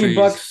buying 20 trees.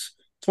 bucks,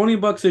 20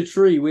 bucks a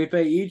tree. We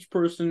pay each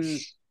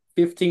person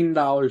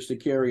 $15 to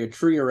carry a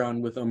tree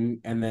around with them,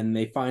 and then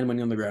they find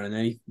money on the ground, and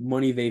any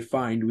money they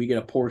find, we get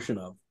a portion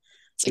of.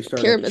 It's We like a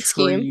start a pyramid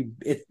scheme. tree.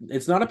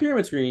 It's not a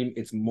pyramid scheme.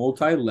 It's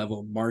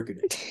multi-level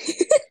marketing.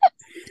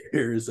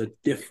 There's a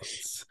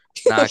difference.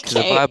 Nah, because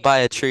if Okay. I buy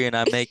a tree and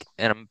I make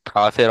and I'm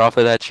profit off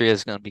of that tree,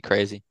 it's gonna be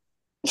crazy.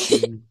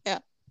 Mhm. Yeah,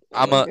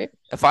 I I'm would a agree.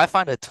 if I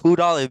find a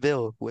 $2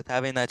 bill with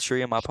having that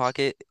tree in my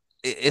pocket,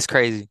 it's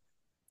crazy.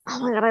 Oh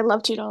my God, I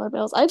love $2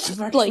 bills. I have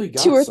I've actually like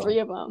two got or three some.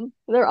 of them.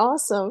 They're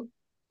awesome.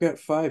 Got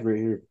five right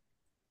here.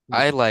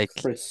 I like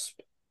Crisp.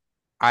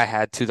 I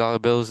had $2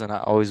 bills and I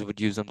always would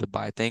use them to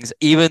buy things,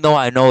 even though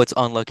I know it's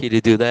unlucky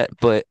to do that.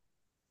 But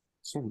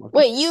So lucky.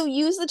 Wait, you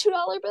use the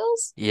 $2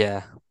 bills?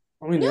 yeah,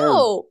 I mean, they're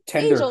No,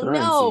 tender Angel,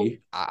 no.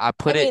 currency. I I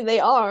put it mean, they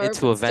are,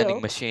 into but a vending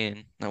still.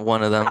 machine,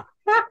 one of them.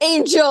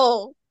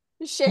 Angel,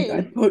 I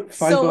shame. put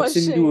five So bucks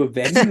much into a shame.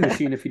 vending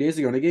machine a few days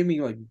ago, and they gave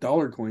me like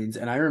dollar coins.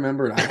 And I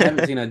remembered I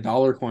haven't seen a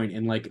dollar coin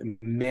in like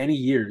many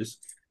years.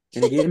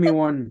 And they gave me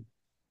one.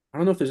 I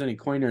don't know if there's any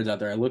coin nerds out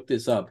there. I looked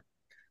this up,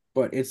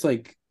 but it's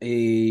like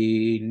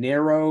a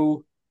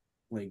narrow,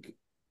 like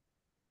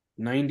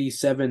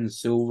 97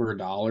 silver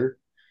dollar.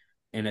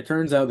 And it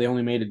turns out they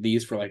only made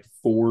these for like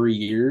 4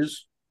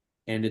 years.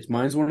 And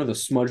mine's one of the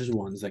smudged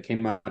ones that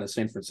came out of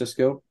San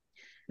Francisco.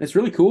 And it's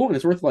really cool, and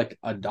it's worth like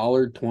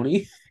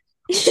 $1.20.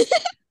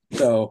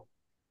 So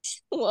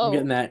I'm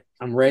getting Whoa, that.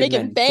 I'm riding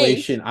that making bank.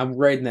 inflation. I'm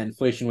riding that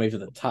inflation wave to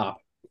the top.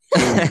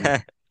 Mm-hmm.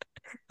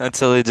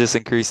 Until it just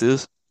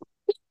increases.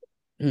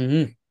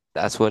 Mm-hmm.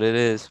 That's what it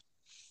is.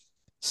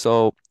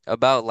 So,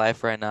 about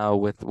life right now,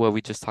 with what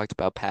we just talked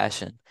about,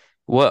 passion,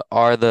 what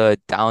are the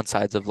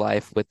downsides of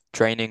life with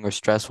draining or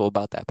stressful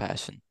about that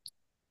passion?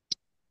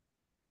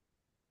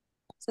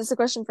 Is this a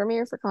question for me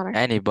or for Connor?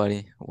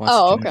 Anybody wants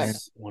to Oh, join okay. in?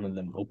 It's one of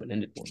them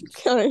open-ended ones.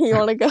 Connor, you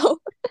want to go?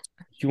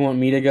 You want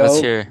me to Let's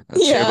go? hear.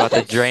 Let's hear Yeah. about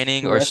the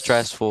draining or Stress.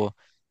 stressful.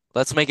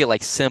 Let's make it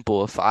like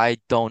simple if I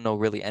don't know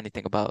really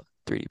anything about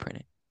 3D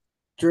printing.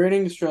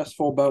 Draining,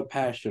 stressful about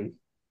passion.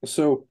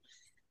 So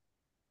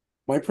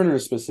my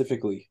printers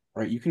specifically,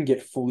 right? You can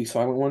get fully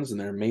silent ones and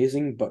they're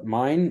amazing, but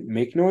mine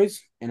make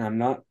noise and I'm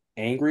not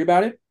angry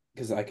about it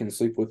because I can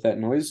sleep with that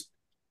noise.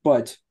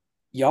 But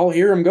y'all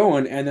hear them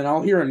going, and then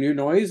I'll hear a new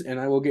noise and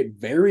I will get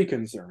very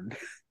concerned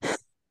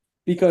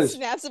because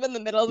Snaps him in the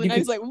middle of the you night.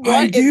 He's can. like,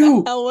 I what in the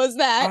do. hell was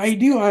that? I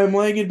do. I'm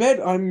laying in bed.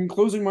 I'm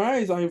closing my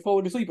eyes. I'm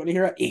falling asleep, and I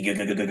hear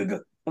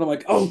and I'm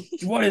like, "Oh,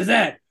 what is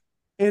that?"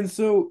 And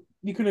so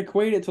you can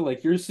equate it to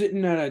like you're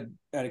sitting at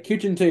a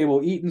kitchen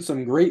table eating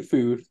some great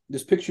food.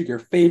 Just picture your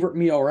favorite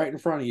meal right in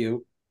front of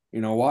you.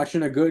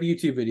 Watching a good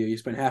YouTube video you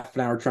spend half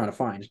an hour trying to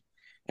find,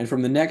 and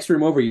from the next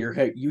room over, you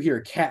hear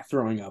a cat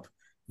throwing up.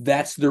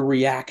 That's the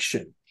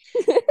reaction.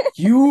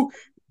 You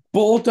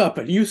bolt up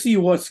and you see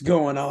what's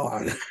going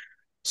on.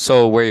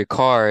 So where your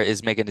car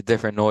is making a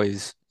different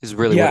noise is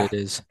really what Yeah, it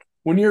is.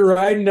 when you're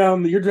driving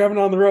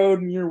on the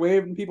road and you're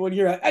waving people and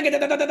you're like,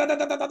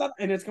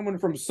 and it's coming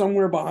from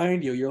somewhere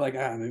behind you. You're like,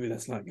 maybe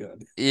that's not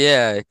good.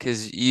 Yeah,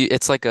 because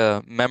it's like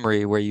a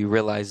memory where you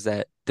realize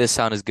that this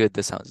sound is good,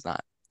 this sound is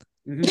not.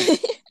 Mm-hmm.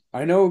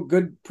 I know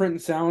good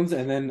print sounds,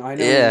 and then I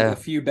know a Yeah,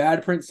 few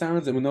bad print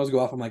sounds, and when those go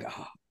off, I'm like,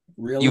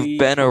 you've really?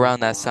 been What is around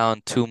that going on?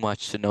 sound too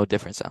much to know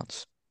different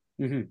sounds.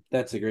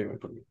 That's a great way to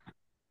put it.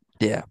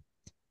 Yeah.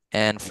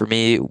 And for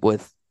me,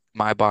 with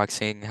my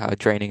boxing, how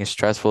draining and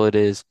stressful it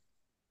is,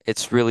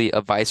 it's really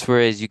advice for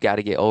it is you got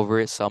to get over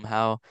it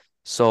somehow.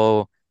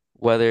 So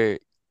whether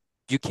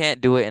you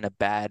can't do it in a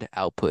bad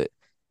output,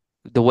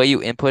 the way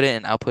you input it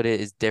and output it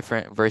is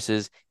different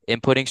versus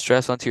inputting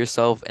stress onto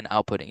yourself and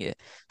outputting it.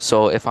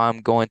 So if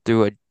I'm going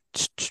through a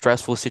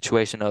stressful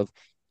situation of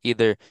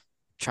either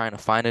trying to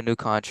find a new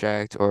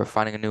contract or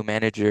finding a new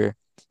manager,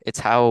 it's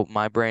how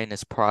my brain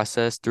is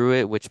processed through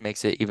it, which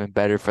makes it even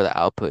better for the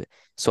output.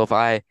 So if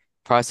I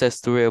process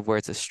through it where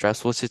it's a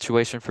stressful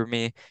situation for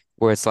me,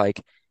 where it's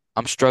like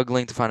I'm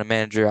struggling to find a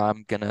manager,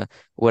 I'm gonna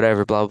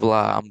whatever, blah,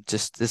 blah, blah.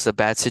 This is a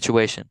bad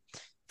situation.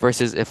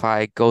 Versus if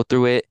I go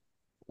through it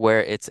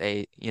where it's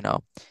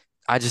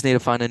I just need to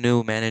find a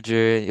new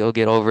manager, you'll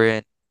get over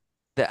it.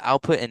 The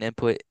output and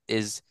input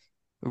is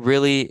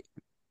really,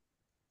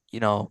 you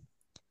know,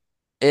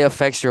 it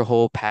affects your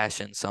whole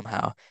passion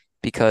somehow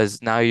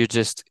because now you're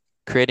just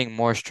creating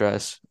more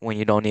stress when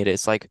you don't need it.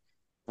 It's like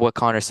what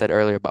Connor said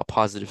earlier about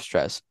positive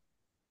stress.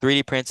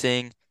 3D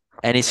printing,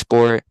 any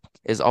sport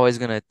is always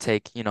going to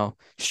take,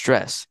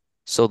 stress.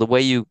 So the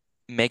way you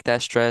make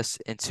that stress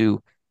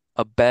into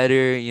a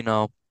better,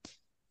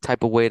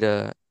 type of way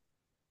to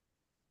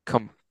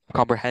com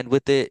comprehend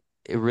with it,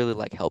 it really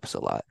like helps a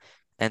lot.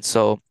 And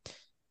so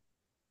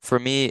for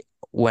me,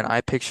 when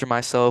I picture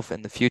myself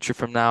in the future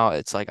from now,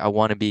 it's like I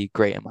want to be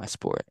great in my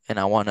sport and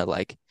I want to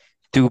like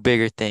do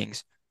bigger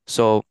things.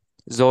 So,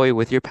 Zoe,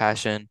 with your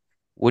passion,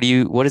 what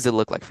does it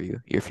look like for you,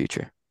 your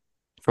future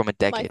from a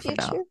My decade from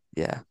now? future?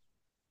 Yeah.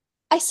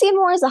 I see it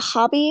more as a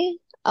hobby.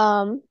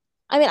 I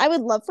mean, I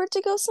would love for it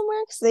to go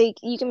somewhere because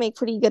you can make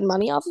pretty good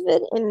money off of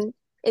it, and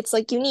it's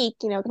like unique,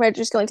 compared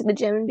to just going to the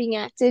gym and being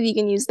active. You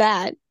can use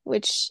that,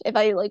 which if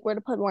I like were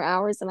to put more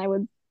hours, then I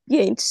would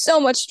gain so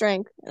much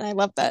strength, and I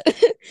love that.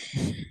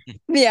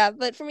 Yeah,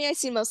 but for me, I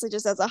see it mostly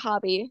just as a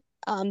hobby,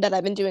 that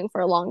I've been doing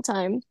for a long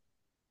time.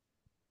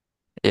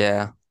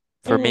 Yeah.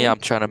 For me, Hmm. I'm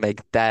trying to make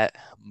that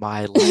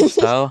my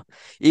lifestyle.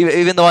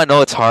 Even though I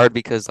know it's hard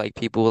because like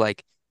people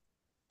like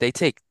they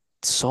take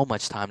so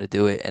much time to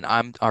do it, and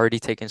I'm already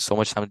taking so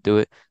much time to do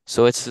it.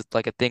 So it's just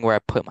like a thing where I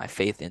put my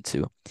faith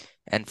into.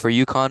 And for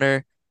you,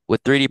 Connor,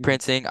 with 3D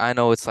printing, I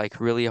know it's like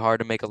really hard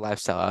to make a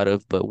lifestyle out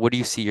of, but what do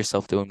you see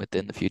yourself doing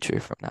within the future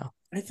from now?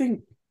 I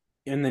think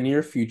in the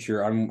near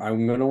future, I'm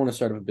gonna want to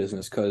start up a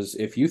business because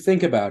if you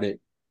think about it,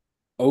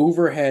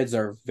 overheads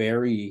are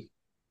very,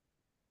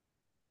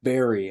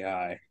 very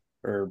high.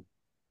 Or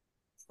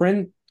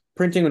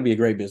printing would be a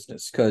great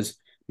business because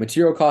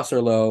material costs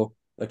are low,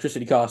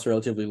 electricity costs are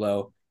relatively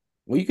low.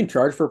 What you can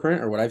charge for a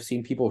print, or what I've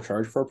seen people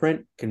charge for a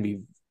print, can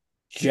be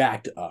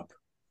jacked up.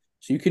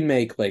 So you can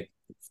make like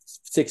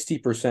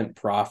 60%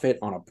 profit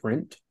on a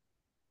print.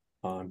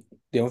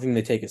 The only thing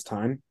they take is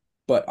time.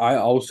 But I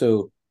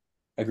also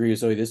agree with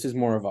Zoe. This is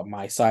more of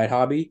my side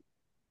hobby.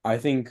 I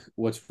think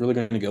what's really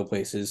going to go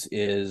places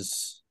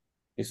is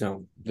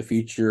the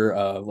future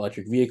of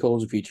electric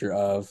vehicles, the future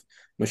of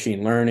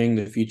machine learning,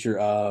 the future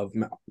of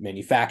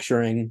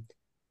manufacturing.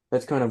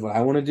 That's kind of what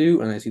I want to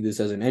do, and I see this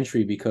as an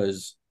entry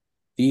because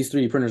these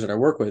 3D printers that I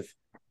work with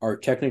are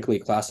technically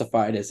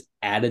classified as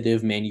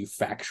additive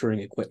manufacturing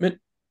equipment.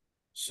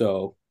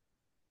 So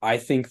I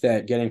think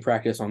that getting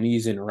practice on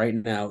these in right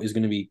now is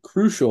going to be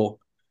crucial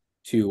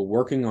to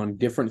working on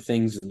different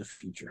things in the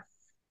future.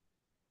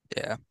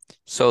 Yeah.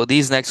 So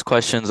these next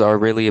questions are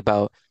really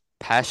about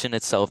passion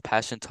itself,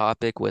 passion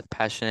topic with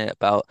passionate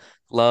about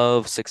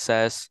love,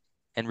 success,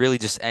 and really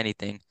just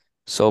anything.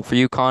 So for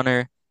you,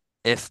 Connor,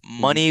 if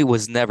money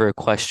was never a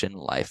question in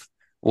life,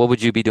 what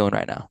would you be doing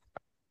right now?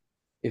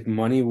 If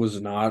money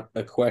was not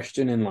a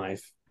question in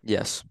life,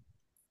 Yes.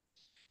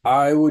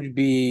 I would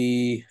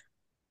be.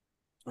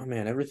 Oh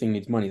man, everything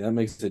needs money. That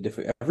makes it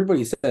difficult.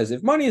 Everybody says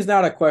if money is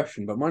not a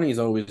question, but money is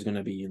always going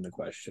to be in the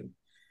question.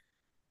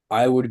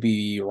 I would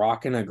be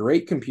rocking a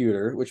great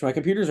computer, which my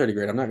computer's already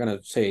great. I'm not going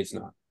to say it's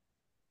not.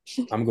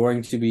 I'm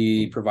going to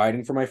be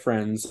providing for my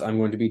friends. I'm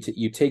going to be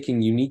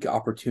taking unique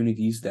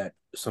opportunities that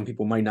some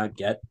people might not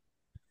get.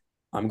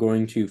 I'm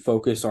going to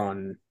focus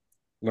on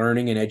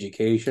learning and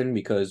education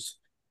because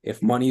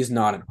if money's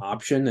not an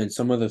option, then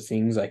some of the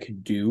things I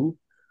could do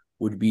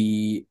would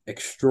be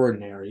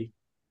extraordinary.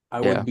 I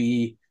would Yeah.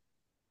 be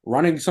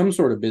running some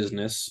sort of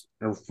business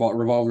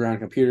revolved around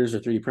computers or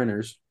 3D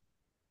printers.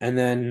 And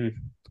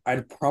then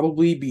I'd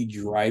probably be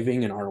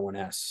driving an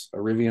R1S, a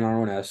Rivian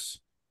R1S.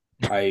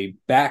 I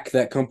back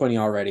that company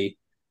already.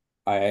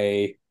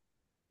 I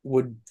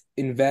would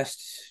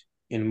invest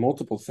in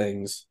multiple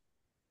things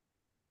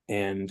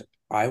and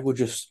I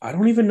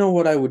don't even know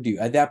what I would do.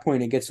 At that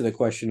point, it gets to the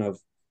question of,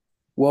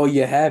 well,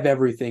 you have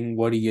everything.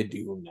 What do you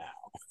do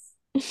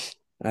now?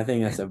 And I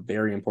think that's a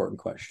very important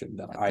question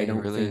that I think it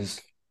really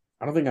is.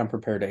 I don't think I'm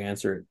prepared to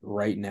answer it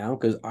right now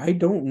because I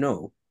don't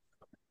know.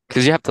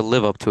 Because you have to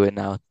live up to it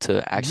now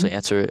to actually Mhm.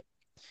 answer it.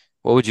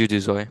 What would you do,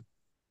 Zoe?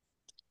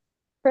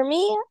 For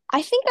me,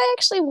 I think I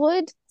actually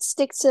would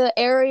stick to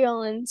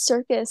aerial and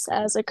circus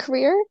as a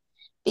career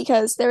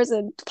because there's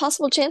a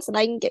possible chance that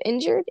I can get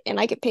injured and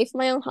I could pay for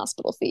my own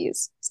hospital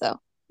fees. So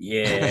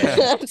Yeah,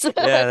 Yeah, that's a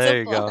there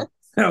you plus. go.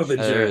 health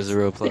There is a insurance.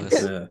 real plus.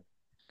 Uh,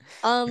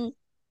 Um,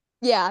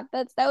 yeah,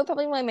 that would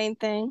probably be my main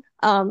thing.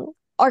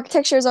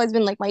 Architecture has always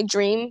been like my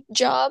dream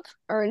job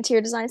or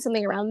interior design,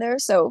 something around there.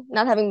 So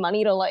not having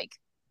money to like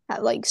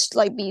have like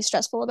be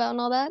stressful about and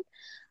all that.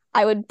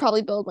 I would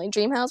probably build my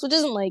dream house, which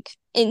isn't like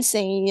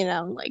insane,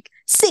 like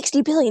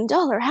 $60 billion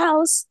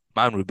house,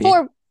 Mine would be.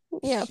 four,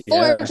 yeah.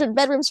 400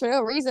 bedrooms for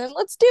no reason.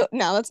 Let's do it.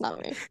 No, that's not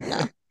me.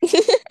 No,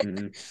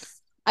 Mhm.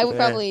 I would Yeah.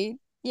 probably,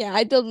 yeah,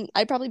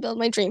 I'd probably build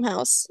my dream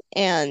house,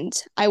 and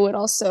I would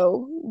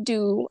also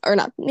do, or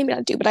not, maybe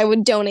not do, but I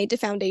would donate to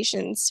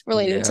foundations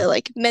relating Yeah. to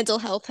like mental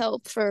health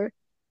help for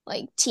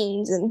like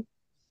teens and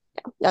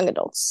young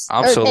adults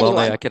I'm or so lonely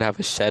anyone. I could have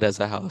a shed as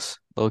a house.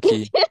 Low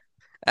key.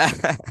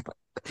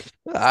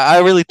 I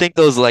really think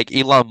those like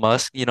Elon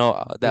Musk,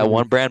 that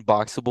one Mhm. brand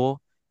Boxable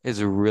is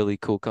a really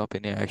cool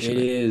company It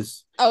actually.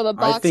 is. Oh, the I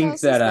box think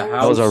houses that a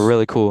things? Those are house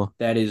really cool.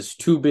 that is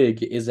too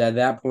big is at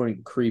that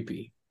point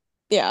creepy.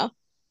 Yeah.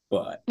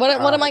 But What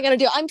am I gonna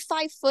do? I'm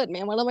 5 foot,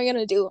 man. What am I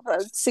gonna do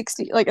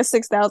with a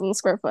 6,000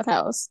 square foot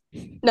house?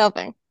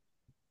 Nothing.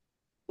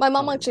 My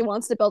mom oh, actually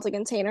wants to build a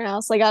container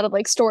house, like out of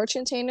like storage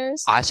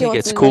containers. I She think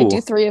wants it's to like do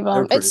cool. three of they're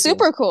them. It's pretty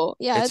cool. super cool.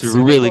 Yeah, It's it's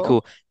super really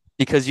cool. cool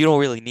because you don't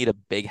really need a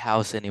big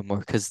house anymore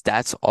because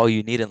that's all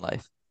you need in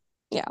life.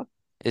 Yeah.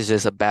 It's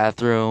just a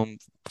bathroom,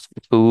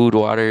 food,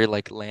 water,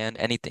 like land,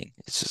 anything.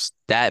 It's just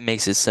that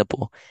makes it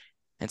simple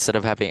instead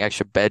of having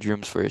extra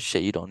bedrooms for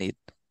shit you don't need.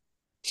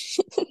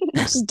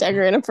 Just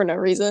decorate them for no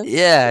reason.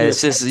 Yeah, Yeah. it's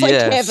just It's like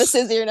yes.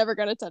 canvases you're never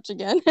gonna touch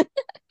again.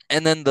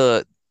 And then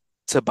the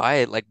to buy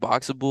it like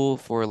boxable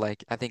for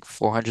like I think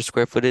 400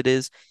 square foot it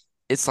is,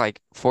 it's like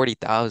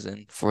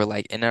 40,000 for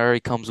like and it already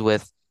comes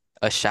with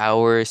a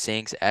shower,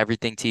 sinks,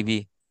 everything,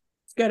 TV.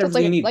 It's got So it's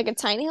everything you need. like a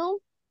tiny home?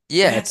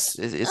 Yeah, it's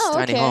That's it's, it's Oh,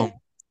 tiny okay. home.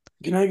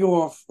 Can I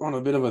go off on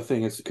a bit of a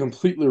thing? It's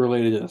completely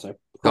related to this, I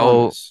Go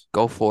promise.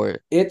 go for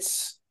it.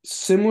 It's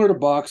similar to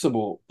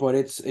Boxable, but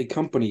it's a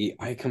company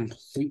I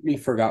completely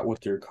forgot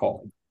what they're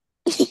called.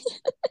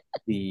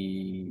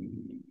 The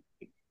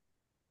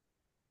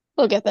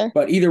We'll get there.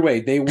 But either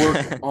way, they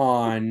work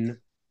on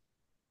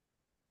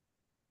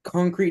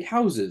concrete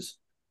houses.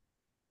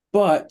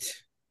 But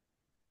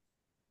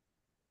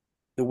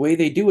the way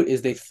they do it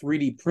is they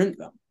 3D print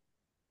them.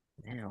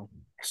 Damn.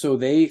 So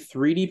they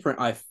 3D print.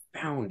 I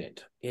found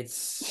it.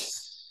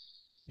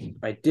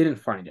 I didn't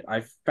find it.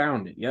 I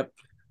found it. Yep.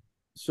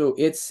 So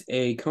it's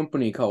a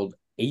company called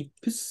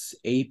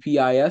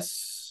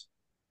APIS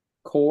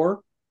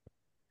Core,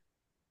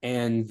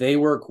 and they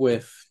work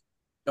with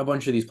a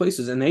bunch of these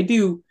places, and they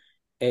do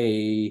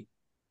a.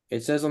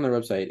 It says on their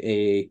website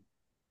a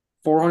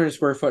 400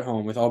 square foot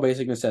home with all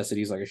basic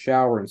necessities like a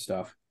shower and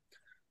stuff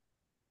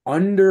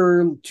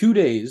under 2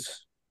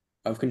 days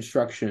of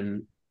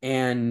construction,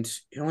 and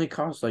it only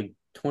costs like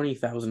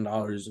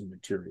 $20,000 in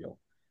material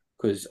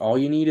because all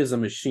you need is a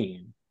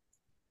machine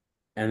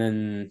and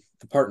then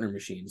the partner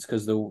machines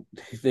because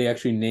they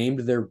actually named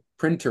their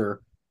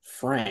printer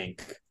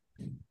Frank.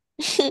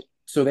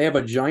 So they have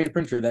a giant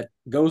printer that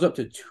goes up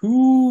to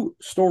 2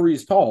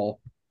 stories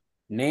tall,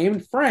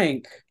 named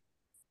Frank.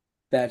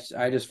 That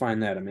I just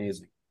find that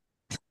amazing.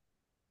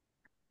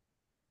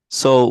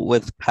 So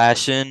with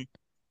passion,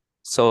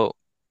 so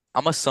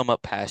I'm gonna sum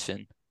up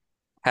passion.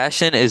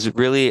 Passion is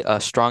really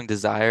a strong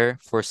desire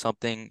for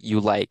something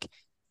you like,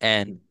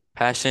 and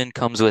passion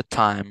comes with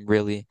time,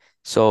 really.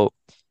 So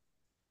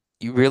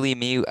you really,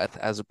 me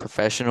as a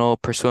professional,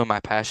 pursuing my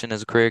passion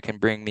as a career can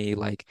bring me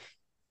like,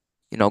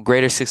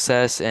 greater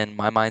success in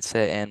my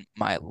mindset and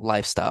my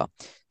lifestyle.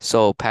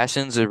 So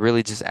passions are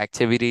really just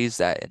activities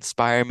that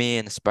inspire me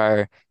and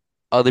inspire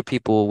other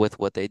people with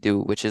what they do,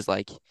 which is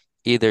like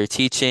either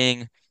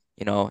teaching,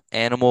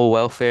 animal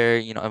welfare,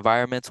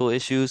 environmental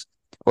issues,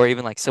 or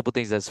even like simple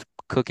things as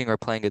cooking or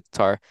playing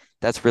guitar.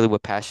 That's really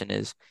what passion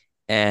is.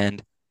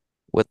 And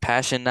with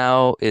passion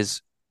now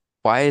is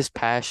why is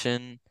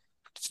passion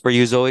for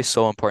you, Zoe,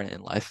 so important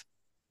in life?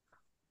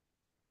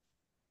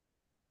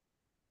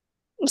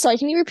 I'm sorry,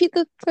 can you repeat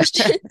the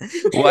question?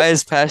 Why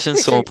is passion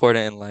so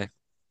important in life?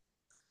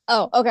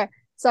 Oh, okay.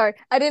 Sorry,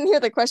 I didn't hear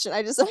the question.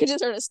 I just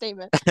heard a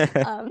statement.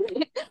 Um,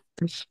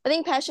 I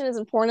think passion is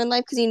important in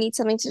life because you need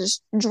something to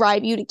just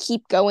drive you to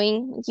keep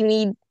going. Like, you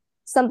need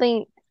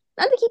something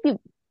not to keep you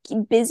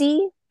keep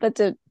busy, but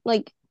to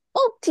like,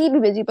 well, to keep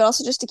you busy, but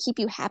also just to keep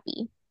you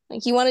happy.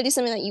 Like you want to do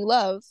something that you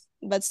love,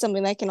 but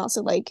something that can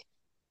also like,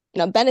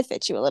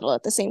 benefit you a little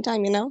at the same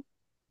time, you know?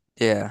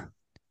 Yeah,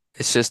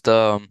 it's just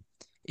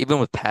even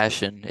with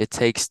passion, it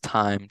takes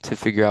time to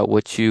figure out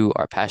what you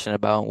are passionate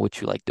about and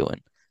what you like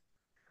doing.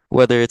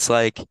 Whether it's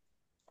like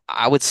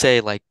I would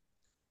say like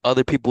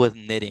other people with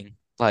knitting,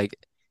 like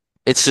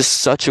it's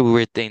just such a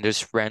weird thing to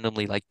just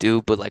randomly like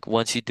do, but like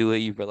once you do it,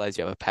 you realize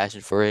you have a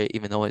passion for it,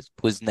 even though it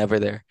was never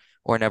there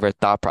or never a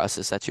thought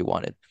process that you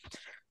wanted.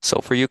 So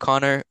for you,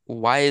 Connor,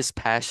 why is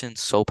passion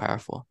so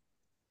powerful?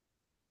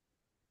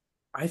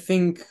 I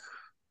think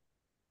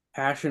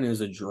passion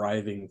is a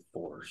driving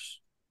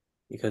force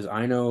because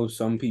I know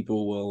some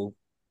people will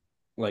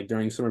like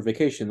during summer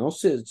vacation they'll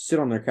sit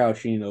on their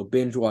couch and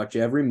binge watch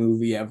every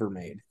movie ever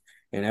made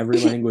and every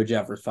language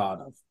ever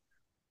thought of.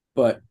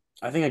 But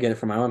I think I get it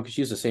from my mom because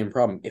she has the same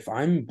problem. If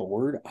I'm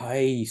bored,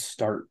 I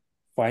start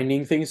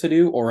finding things to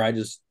do, or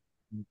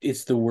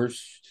it's the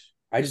worst.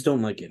 I just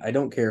don't like it. I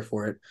don't care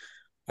for it.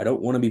 I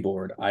don't want to be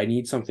bored. I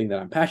need something that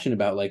I'm passionate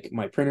about, like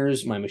my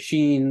printers, my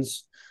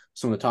machines,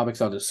 some of the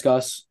topics I'll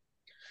discuss.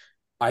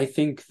 I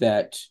think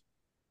that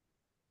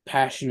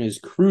passion is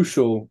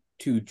crucial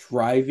to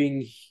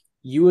driving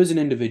you as an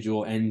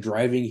individual and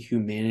driving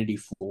humanity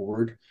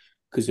forward.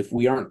 Because if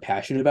we aren't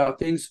passionate about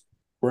things,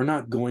 we're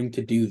not going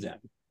to do them.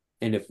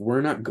 And if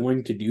we're not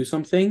going to do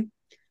something,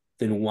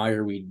 then why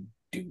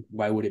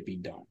would it be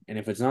done? And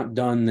if it's not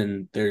done,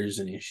 then there's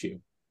an issue.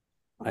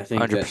 I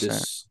think that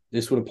 100%.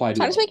 this would apply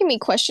Kind to of making me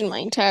question my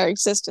entire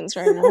existence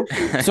right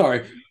now.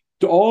 sorry,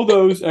 to all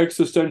those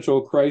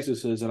existential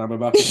crises that I'm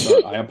about to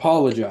start. I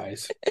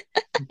apologize.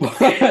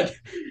 But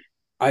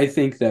I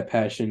think that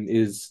passion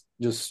is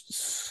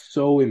just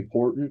so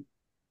important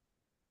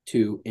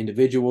to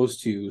individuals,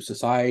 to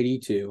society,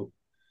 to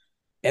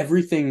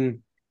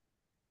everything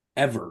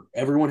ever.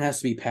 Everyone has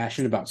to be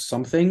passionate about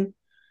something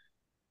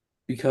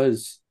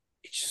because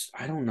it's just,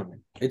 I don't know.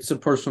 It's a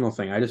personal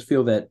thing. I just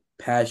feel that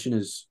passion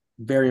is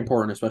very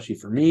important, especially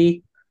for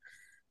me.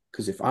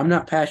 Because if I'm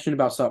not passionate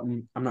about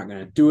something, I'm not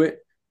going to do it.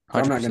 If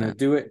I'm not going to 100%.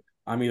 do it,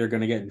 I'm either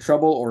going to get in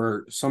trouble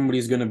or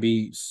somebody's going to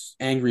be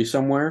angry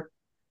somewhere.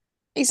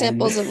 And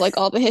Examples of like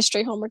all the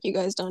history homework you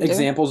guys don't do.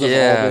 examples of all the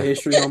Yeah,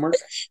 history homework.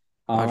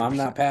 I'm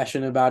not 100%.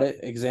 passionate about it.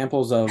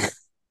 Examples of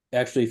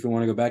actually, if you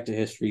want to go back to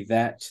history,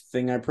 that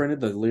thing I printed,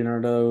 the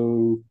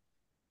Leonardo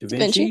da Da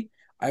Vinci. Vinci,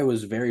 I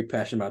was very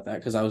passionate about that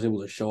because I was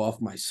able to show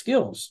off my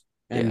skills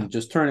Yeah. and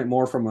just turn it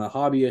more from a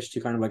hobbyist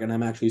to kind of like, and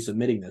I'm actually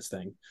submitting this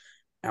thing.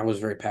 I was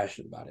very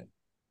passionate about it.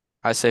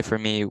 I say for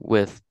me,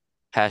 with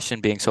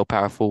passion being so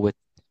powerful, with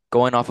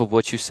going off of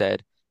what you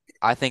said,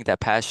 I think that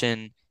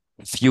passion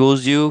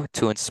fuels you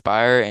to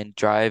inspire and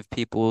drive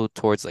people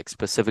towards like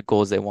specific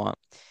goals they want.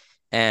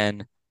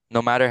 And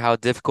no matter how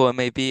difficult it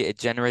may be, it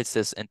generates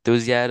this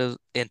enthusiasm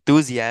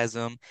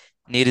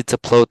needed to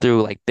plow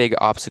through like big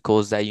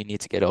obstacles that you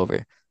need to get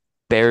over.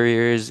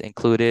 Barriers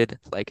included,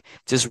 like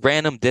just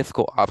random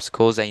difficult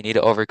obstacles that you need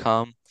to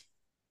overcome.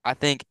 I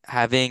think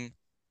having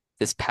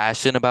this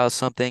passion about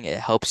something, it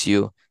helps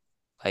you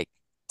like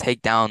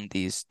take down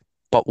these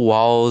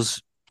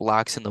walls,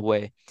 blocks in the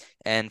way.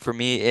 And for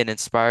me, it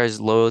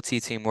inspires loyalty,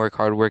 teamwork,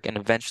 hard work, and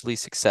eventually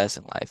success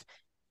in life.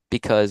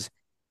 Because,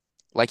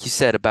 like you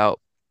said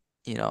about,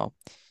 you know,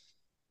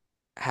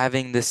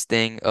 having this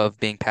thing of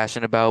being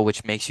passionate about,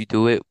 which makes you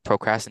do it,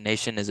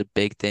 procrastination is a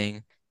big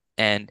thing.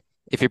 And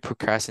if you're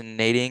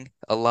procrastinating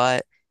a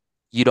lot,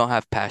 you don't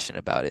have passion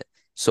about it.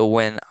 So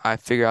when I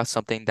figure out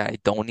something that I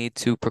don't need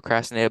to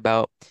procrastinate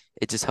about,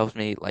 it just helps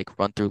me like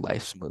run through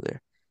life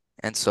smoother.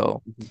 And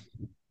so,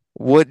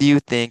 what do you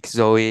think,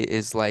 Zoe,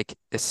 is like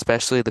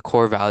especially the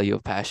core value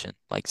of passion,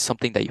 like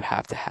something that you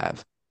have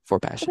for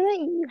passion?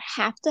 Something that you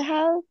have to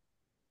have.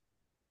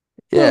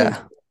 Hmm.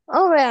 Yeah.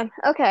 Oh man.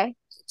 Okay.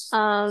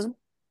 Um,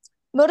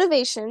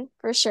 Motivation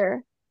for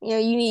sure. You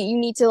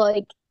need to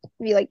like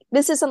be like,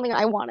 this is something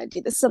I want to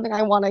do. This is something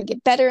I want to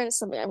get better, and it's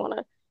something I want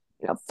to,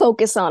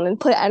 focus on and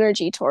put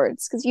energy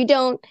towards. Because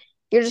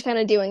you're just kind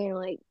of doing it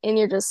like, and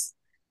you're just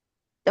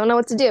don't know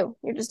what to do.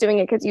 You're just doing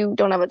it because you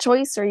don't have a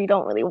choice, or you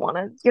don't really want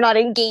to. You're not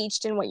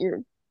engaged in what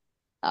you're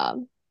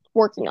um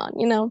working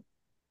on.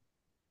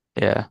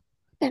 Yeah.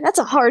 Man, that's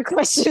a hard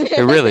question.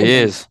 It really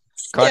is.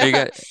 Connor, Yeah, you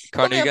got put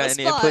Connor, me you on got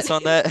the any spot. inputs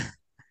on that?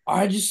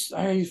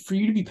 I for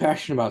you to be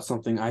passionate about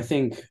something, I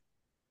think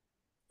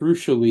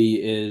crucially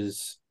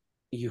is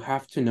you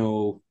have to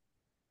know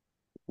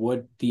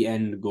what the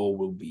end goal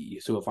will be.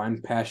 So if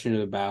I'm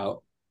passionate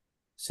about,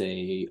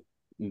 say,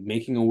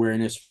 making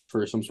awareness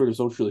for some sort of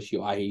social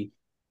issue, i.e.,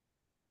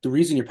 the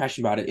reason you're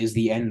passionate about it is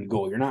the end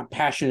goal. You're not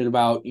passionate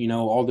about,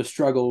 all the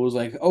struggles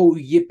like, oh,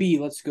 yippee,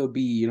 let's go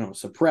be,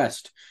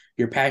 suppressed.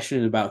 You're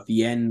passionate about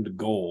the end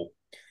goal.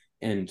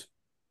 And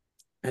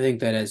I think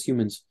that as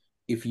humans,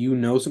 if you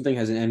know something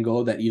has an end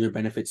goal that either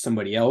benefits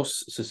somebody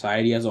else,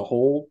 society as a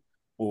whole,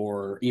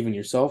 or even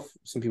yourself,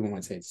 some people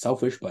might say it's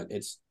selfish, but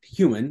it's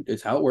human,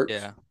 it's how it works.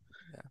 Yeah.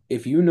 Yeah.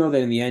 If you know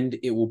that in the end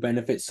it will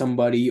benefit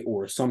somebody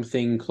or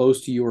something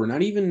close to you, or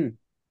not even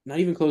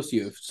close to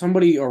you, if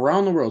somebody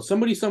around the world,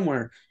 somebody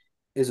somewhere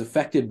is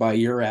affected by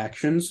your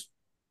actions,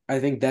 I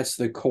think that's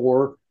the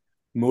core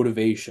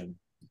motivation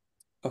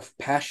of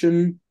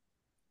passion,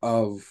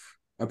 of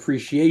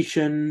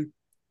appreciation,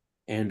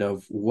 and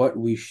of what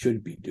we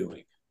should be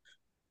doing.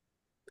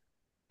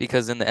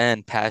 Because in the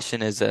end,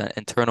 passion is an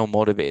internal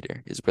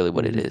motivator, is really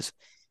what it Mm-hmm. is.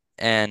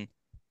 And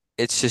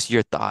it's just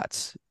your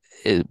thoughts.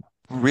 It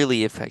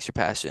really affects your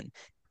passion.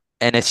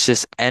 And it's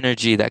just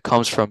energy that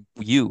comes from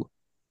you.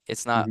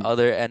 It's not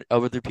Mm-hmm.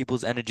 other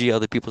people's energy,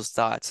 other people's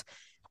thoughts.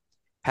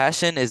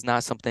 Passion is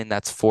not something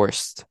that's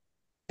forced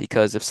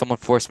because if someone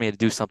forced me to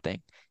do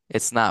something,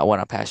 it's not what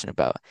I'm passionate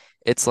about.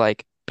 It's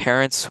like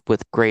parents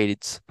with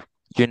grades.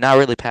 You're not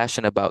really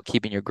passionate about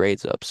keeping your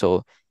grades up.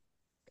 So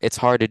it's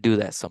hard to do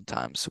that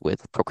sometimes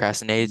with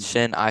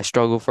procrastination. I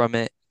struggle from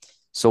it.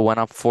 So when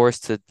I'm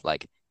forced to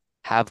like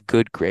have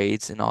good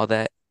grades and all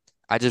that,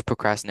 I just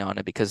procrastinate on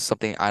it because it's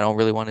something I don't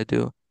really want to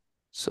do.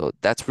 So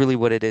that's really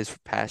what it is for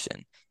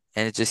passion.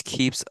 And it just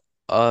keeps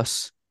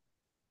us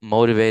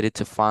motivated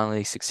to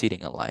finally succeeding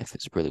in life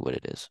is really what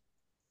it is.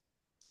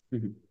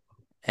 Mm-hmm.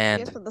 You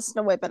guys And put this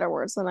in way better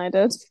words than I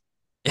did.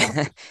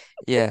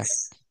 yeah,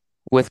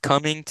 with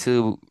coming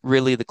to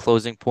really the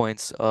closing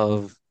points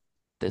of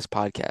this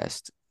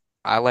podcast,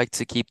 I like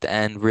to keep the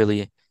end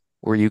really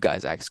where you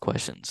guys ask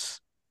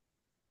questions.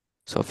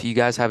 So if you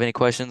guys have any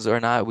questions or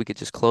not, we could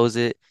just close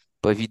it.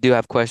 But if you do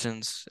have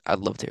questions, I'd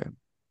love to hear them.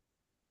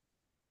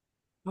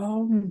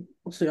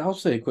 I'll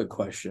say a quick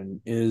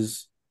question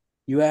is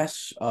you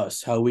asked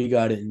us how we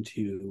got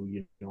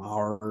into,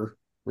 our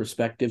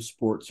respective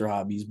sports or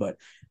hobbies, but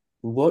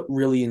what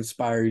really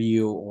inspired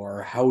you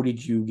or how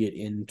did you get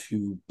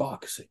into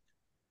boxing?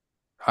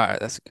 All right,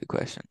 that's a good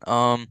question.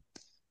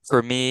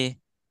 For me,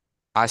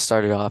 I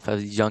started off at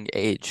a young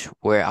age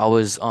where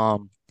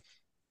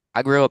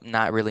I grew up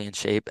not really in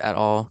shape at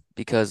all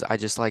because I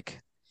just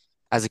like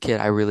as a kid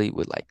I really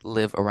would like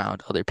live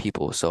around other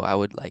people. So I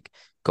would like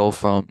go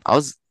from I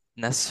was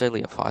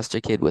necessarily a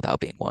foster kid without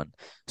being one.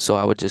 So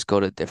I would just go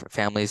to different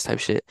families type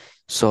shit.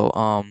 So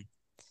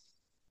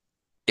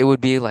it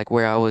would be like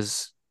where I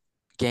was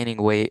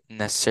gaining weight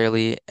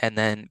necessarily and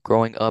then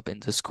growing up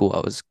into school I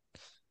was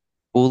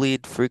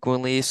bullied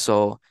frequently.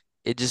 So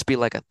it'd just be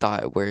like a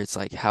thought where it's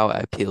like how I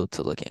appealed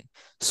to looking.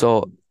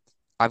 So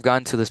I've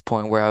gotten to this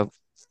point where I've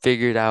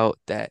figured out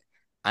that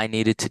I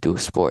needed to do a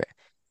sport.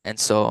 And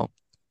so,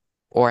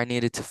 or I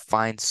needed to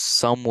find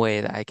some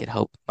way that I could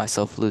help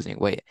myself losing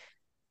weight.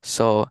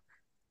 So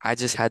I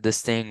just had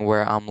this thing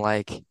where I'm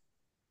like,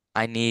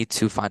 I need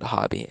to find a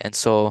hobby. And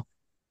so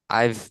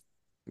I've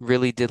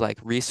really did like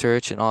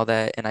research and all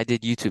that. And I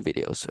did YouTube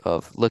videos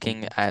of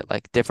looking at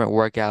like different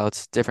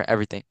workouts, different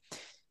everything.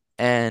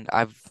 And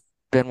I've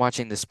been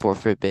watching this sport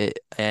for a bit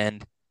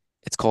and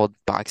it's called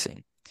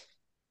boxing.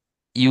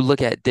 You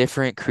look at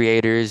different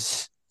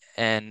creators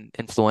and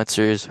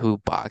influencers who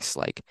box,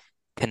 like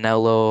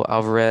Canelo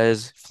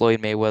Alvarez,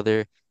 Floyd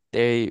Mayweather.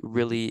 They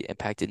really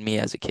impacted me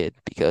as a kid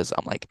because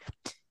I'm like,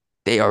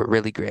 they are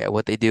really great at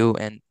what they do,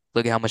 and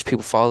look at how much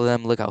people follow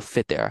them. Look how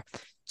fit they are.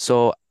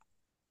 So,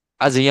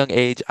 as a young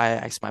age, I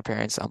asked my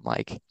parents, I'm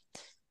like,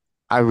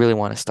 I really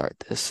want to start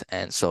this.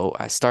 And so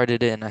I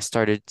started it and I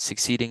started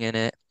succeeding in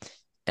it.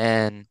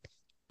 And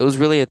it was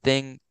really a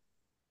thing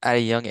at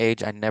a young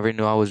age. I never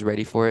knew I was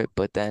ready for it.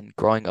 But then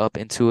growing up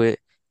into it,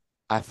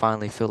 I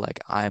finally feel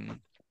like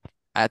I'm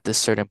at this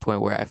certain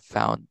point where I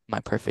found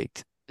my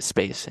perfect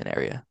space and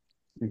area.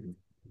 Mhm.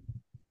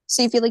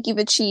 So you feel like you've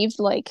achieved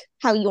like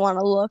how you want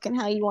to look and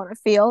how you want to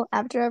feel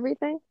after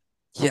everything?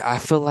 Yeah, I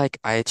feel like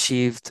I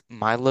achieved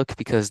my look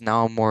because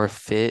now I'm more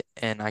fit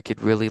and I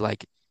could really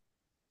like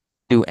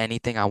do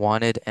anything I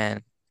wanted.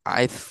 And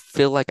I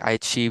feel like I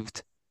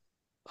achieved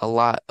a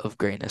lot of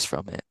greatness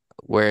from it,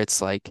 where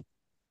it's like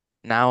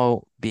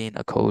now being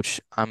a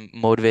coach, I'm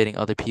motivating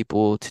other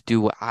people to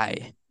do what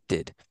I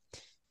did.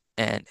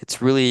 And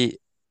it's really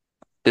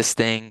this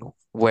thing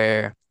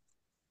where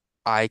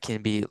I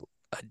can be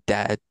a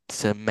dad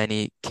to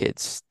many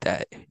kids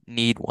that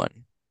need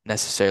one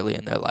necessarily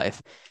in their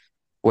life.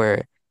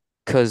 Where,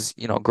 because,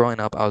 growing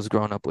up, I was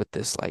growing up with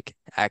this like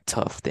act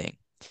tough thing.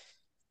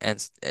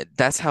 And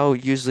that's how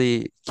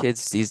usually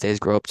kids these days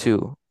grow up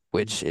too,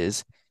 which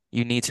is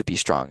you need to be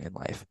strong in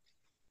life.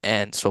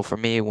 And so for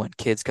me, when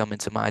kids come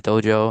into my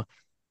dojo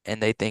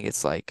and they think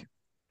it's like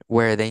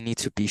where they need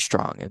to be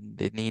strong and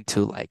they need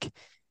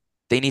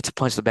to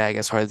punch the bag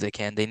as hard as they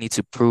can. They need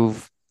to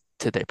prove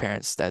to their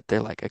parents that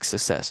they're like a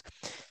success.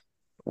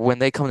 When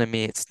they come to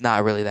me, it's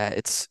not really that.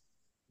 It's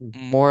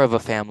more of a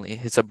family.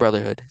 It's a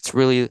brotherhood. It's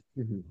really,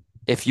 Mhm.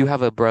 if you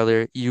have a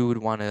brother, you would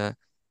want to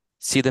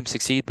see them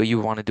succeed, but you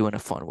want to do it in a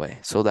fun way.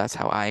 So that's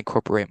how I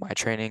incorporate my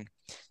training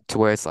to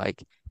where it's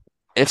like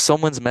if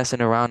someone's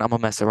messing around, I'm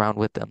gonna mess around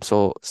with them.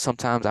 So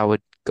sometimes I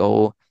would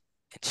go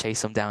and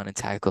chase them down and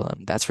tackle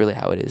them. That's really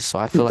how it is. So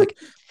I feel like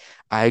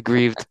I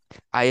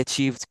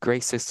achieved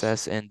great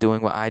success in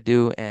doing what I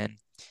do and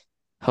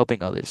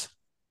helping others.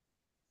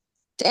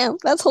 Damn,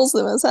 that's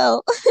wholesome as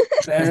hell.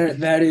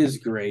 That is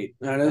great.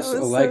 That That is was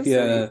so like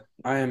sweet.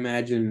 I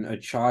imagine a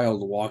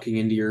child walking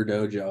into your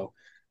dojo.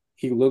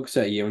 He looks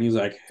at you and he's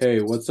like,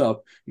 "Hey, what's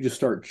up?" You just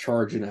start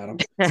charging at him.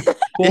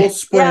 Full Yeah,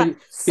 sprint,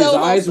 his so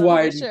eyes wholesome for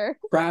wide, sure.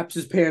 craps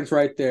his pants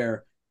right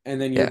there, and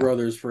then your Yeah.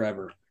 brother's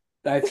forever.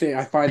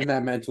 I find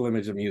that mental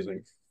image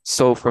amusing.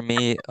 So for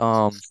me,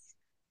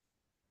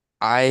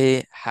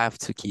 I have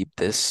to keep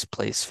this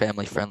place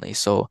family friendly.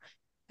 So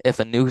if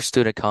a new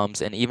student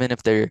comes and even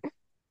if they're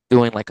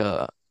doing like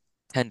a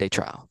 10-day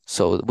trial.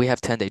 So we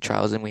have 10-day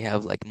trials and we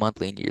have like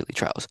monthly and yearly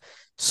trials.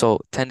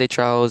 So 10-day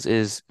trials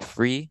is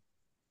free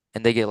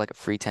and they get like a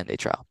free 10-day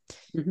trial.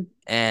 Mhm.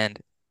 And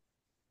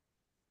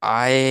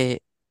I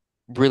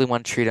really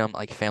want to treat them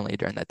like family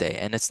during that day.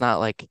 And it's not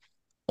like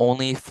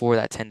only for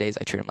that 10 days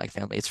I treat them like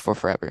family. It's for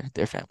forever,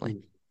 their family.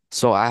 Mhm.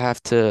 So I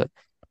have to,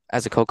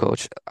 as a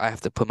co-coach, I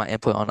have to put my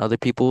input on other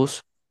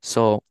people's.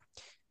 So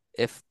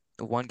if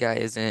one guy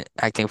isn't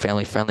acting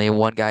family friendly,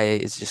 one guy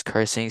is just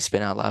cursing,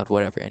 spitting out loud,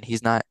 whatever, and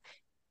he's not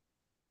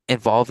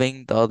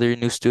involving the other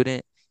new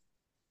student,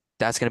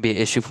 that's going to be an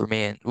issue for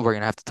me and we're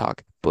going to have to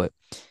talk. But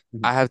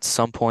I Mhm. had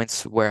some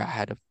points where I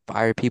had to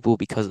fire people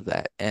because of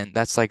that. And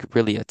that's like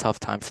really a tough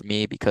time for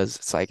me because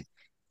it's like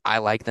I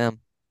like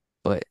them,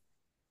 but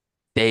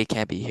they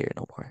can't be here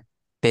no more.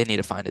 They need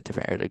to find a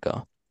different area to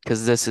go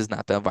because this is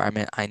not the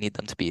environment I need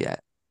them to be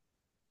at.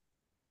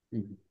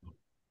 Mhm.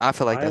 I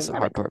feel like that's the I I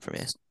mean, hard part for me.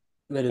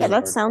 That yeah, is a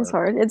that hard sounds part.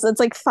 hard. It's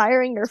like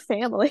firing your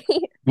family.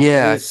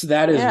 Yeah,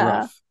 That is Yeah.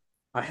 rough.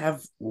 I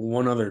have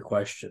one other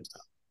question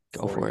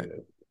go for for it.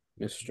 you,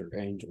 Mr.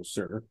 Angel,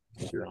 sir,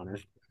 Your Honor.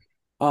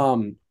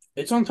 Um,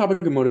 it's on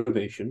topic of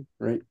motivation,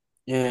 right?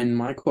 And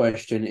my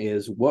question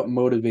is, what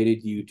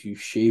motivated you to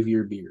shave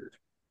your beard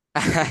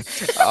in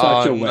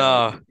such Oh a way?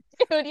 no.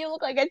 Dude, you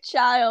look like a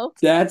child.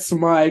 That's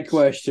my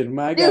question,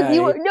 my Dude,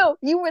 you were guy. no,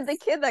 you were the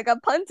kid that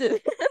got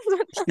punted.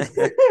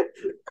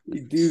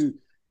 Dude,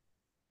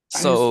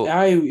 So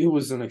it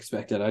was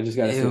unexpected. I just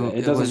gotta say that. It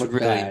it doesn't was look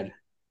really, bad.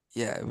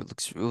 yeah,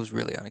 it was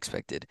really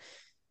unexpected.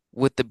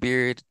 With the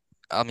beard,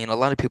 I mean, a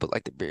lot of people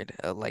like the beard,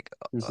 like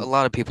a Mhm.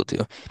 lot of people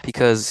do,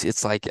 because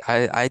it's like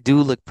I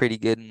do look pretty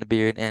good in the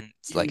beard, and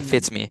it's like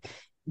fits me,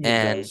 It and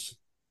does.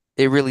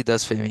 it really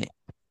does fit me,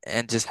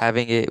 and just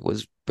having it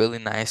was really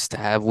nice to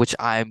have, which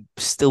I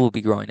still will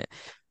be growing it,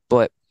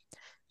 but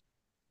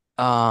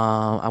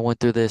I went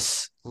through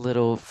this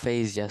little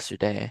phase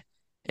yesterday,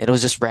 and it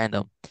was just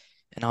random,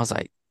 and I was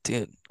like,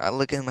 dude, I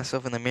look at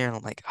myself in the mirror, and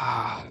I'm like,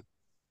 I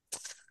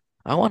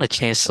want to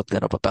change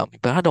something up about me,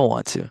 but I don't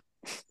want to,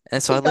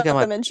 and so I You look at got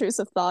my them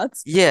intrusive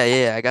thoughts.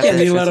 yeah, I got the And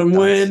they let intrusive him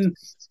thoughts. win.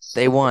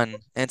 They won.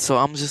 And so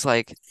I'm just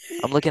like,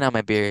 I'm looking at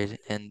my beard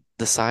and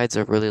the sides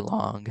are really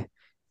long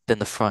than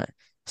the front.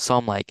 So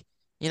I'm like,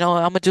 I'm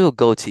gonna do a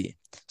goatee.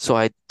 So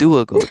I do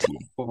a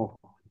goatee. Oh,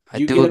 I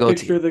do you do get a a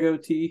picture goatee. of the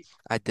goatee?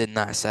 I did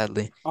not,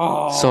 sadly.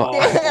 So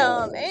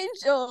Damn, Oh,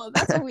 Angel,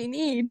 that's what we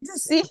need to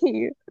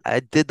see. I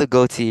did the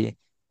goatee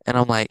and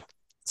I'm like,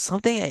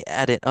 something ain't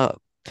added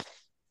up.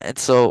 And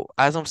so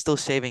as I'm still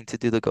shaving to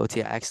do the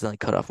goatee, I accidentally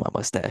cut off my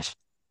mustache,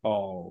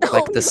 oh,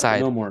 like Oh the no.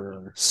 no side.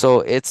 more.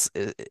 So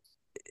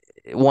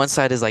one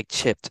side is like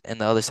chipped and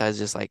the other side is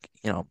just like,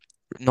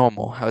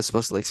 normal, how it's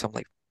supposed to look. So I'm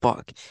like,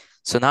 fuck.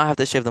 So now I have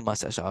to shave the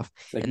mustache off.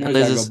 It's like And now then you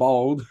there's gotta go this,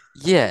 bald.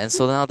 yeah, and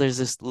so now there's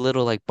this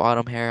little like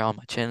bottom hair on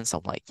my chin. So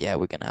I'm like, yeah,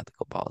 we're gonna have to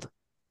go bald.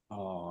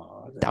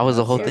 Oh, That was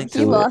the that whole Dude, thing sucks.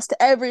 he to it. lost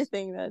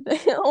everything that day.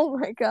 Oh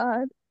my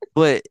God.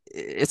 But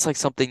it's like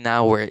something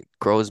now where it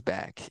grows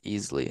back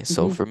easily.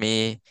 So Hmm. for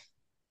me,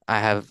 I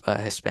have a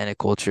Hispanic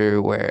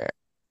culture where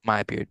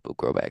my beard will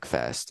grow back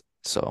fast.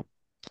 So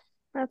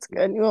That's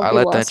good. You won't I be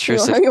let the lost.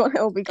 intrusive, You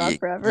won't be gone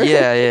forever.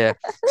 yeah, yeah.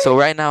 So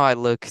right now I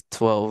look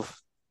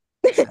 12,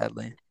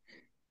 sadly.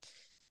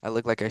 I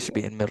look like I should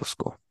be in middle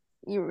school.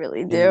 You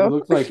really And it do.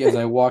 looked like as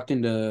I walked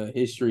into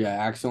history, I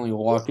accidentally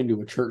walked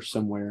into a church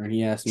somewhere, and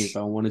he asked me if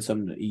I wanted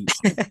something to eat.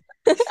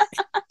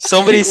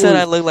 Somebody It said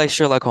I was look like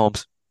Sherlock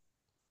Holmes.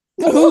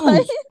 What?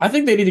 who? I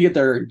think they need to get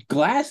their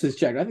glasses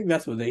checked. I think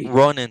that's what they.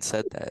 Ronan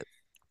said that.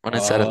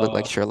 Ronan said I look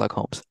like Uh, Sherlock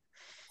Holmes.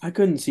 I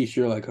couldn't see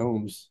Sherlock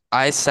Holmes.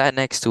 I sat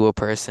next to a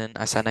person.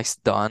 I sat next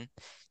to Dawn.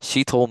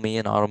 She told me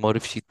in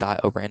automotive she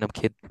thought a random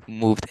kid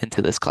moved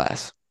into this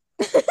class.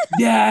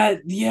 Yeah,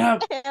 yeah,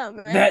 Damn,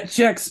 man. that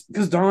checks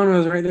because Dawn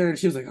was right there, and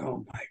she was like,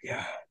 "Oh my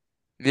god."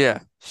 Yeah,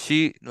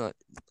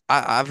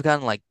 I've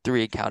gotten like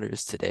 3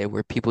 encounters today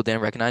where people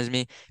didn't recognize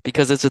me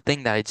because it's a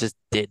thing that I just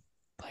did.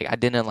 Like I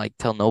didn't like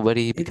tell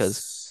nobody because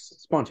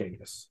It's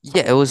spontaneous.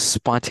 yeah, it was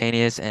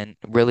spontaneous and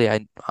really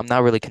I'm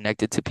not really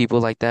connected to people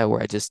like that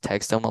where I just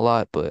text them a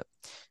lot, but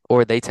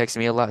or they text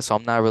me a lot, so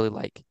I'm not really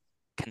like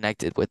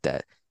connected with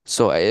that.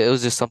 So it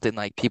was just something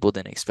like people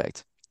didn't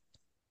expect.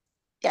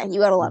 Yeah, you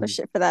got a lot of Mhm.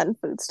 shit for that in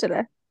foods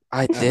today.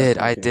 That's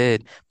I spontaneous.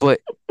 did.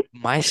 But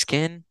my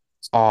skin,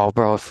 oh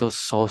bro, it feels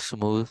so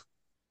smooth.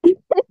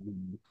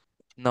 Mhm.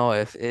 No,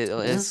 if it's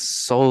Yeah,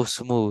 so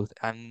smooth.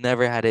 I've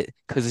never had it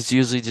because it's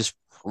usually just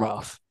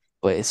rough,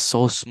 but it's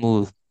so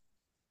smooth.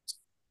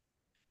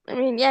 I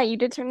mean, yeah, you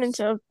did turn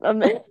into a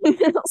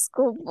middle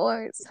school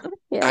boy. So, I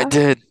yeah.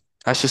 did.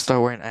 I should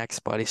start wearing Axe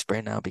body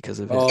spray now because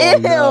of it. Oh Ew!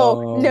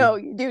 no. No,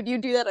 dude, you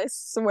do that, I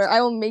swear. I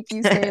will make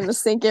you stay in the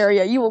sink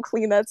area. You will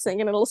clean that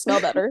sink and it'll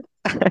smell better.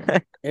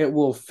 It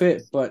will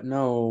fit, but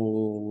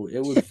no,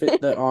 it would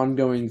fit the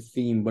ongoing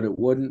theme, but it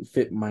wouldn't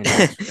fit my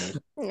nostrils.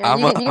 Yeah,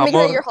 I'm a, you can I'm make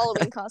that a, your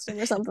Halloween costume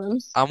or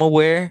something. I'm gonna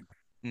wear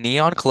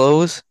neon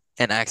clothes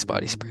and Axe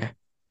body Mhm. spray.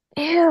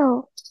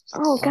 Ew.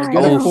 Oh God,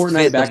 Get I a will no.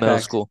 Fortnite fit the middle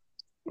backpack. school.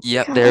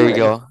 Yep, there we God.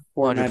 Get a go.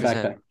 Fortnite 100%.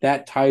 backpack.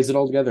 That ties it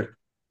all together.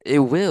 It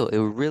will. It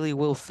really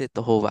will fit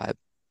the whole vibe.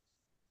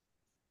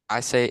 I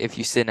say if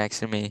you sit next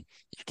to me,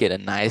 you get a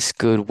nice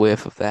good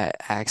whiff of that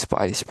Axe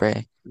body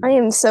spray. I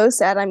am so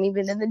sad I'm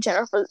even in the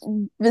general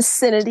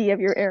vicinity of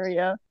your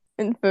area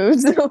in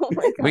foods. Oh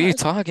my What are you God.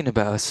 talking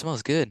about? It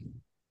smells good.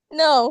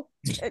 No.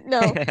 No.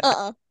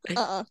 Uh-uh.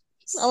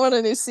 I want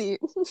a new seat.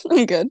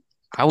 I'm good.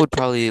 I would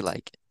probably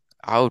like,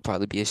 I would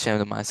probably be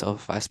ashamed of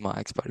myself if I smell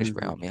Axe body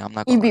spray Mhm. on me. I'm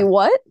not You'd gonna be lie.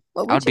 what?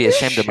 What I would would you be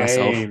ashamed of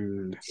myself.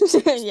 Shamed.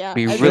 do? Yeah,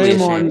 Be I'd be really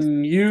Shame ashamed. ashamed.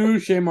 on you.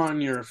 Shame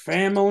on your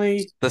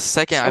family. The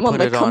second I Shame on put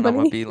the it on, I'm gonna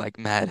company. be like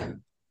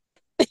mad.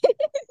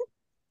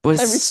 But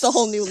I reached a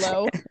whole new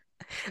low.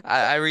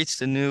 I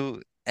reached a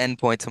new end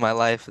point to my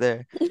life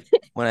there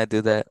when I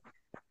do that.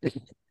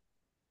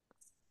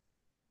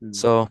 Mhm.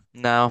 So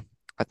now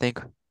I think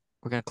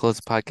we're gonna close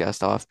the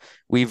podcast off.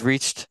 We've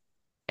reached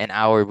an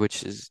hour,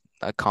 which is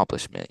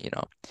accomplishment, you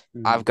know.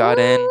 I've Mhm. got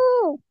in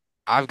Woo!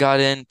 I've got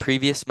in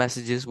previous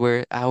messages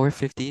where hour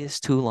 50 is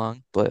too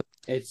long, but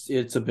It's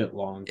a bit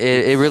long.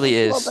 it Yeah, really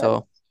It's it's a is. little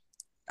bit. So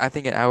I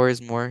think an hour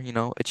is more,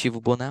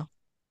 achievable now.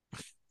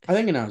 I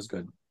think it now is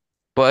good. I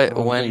But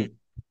don't when think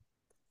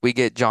we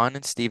get John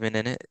and Steven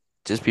in it,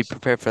 just be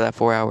prepared for that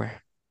 4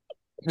 hour.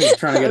 you're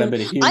trying to get a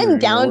bit of humor I'm in your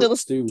down to work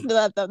listen too. to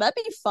that though. That'd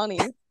be funny.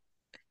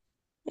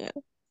 Yeah.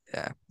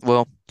 Yeah.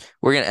 Well,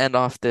 we're gonna end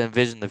off the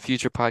Envision the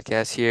Future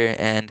podcast here,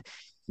 and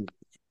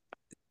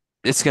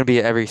it's gonna be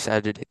a every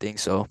Saturday thing.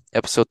 So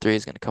episode 3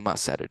 is gonna come out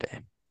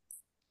Saturday.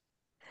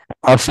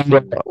 I'll see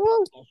you.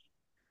 Well,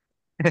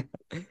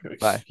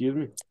 Bye. Excuse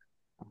me.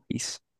 Peace.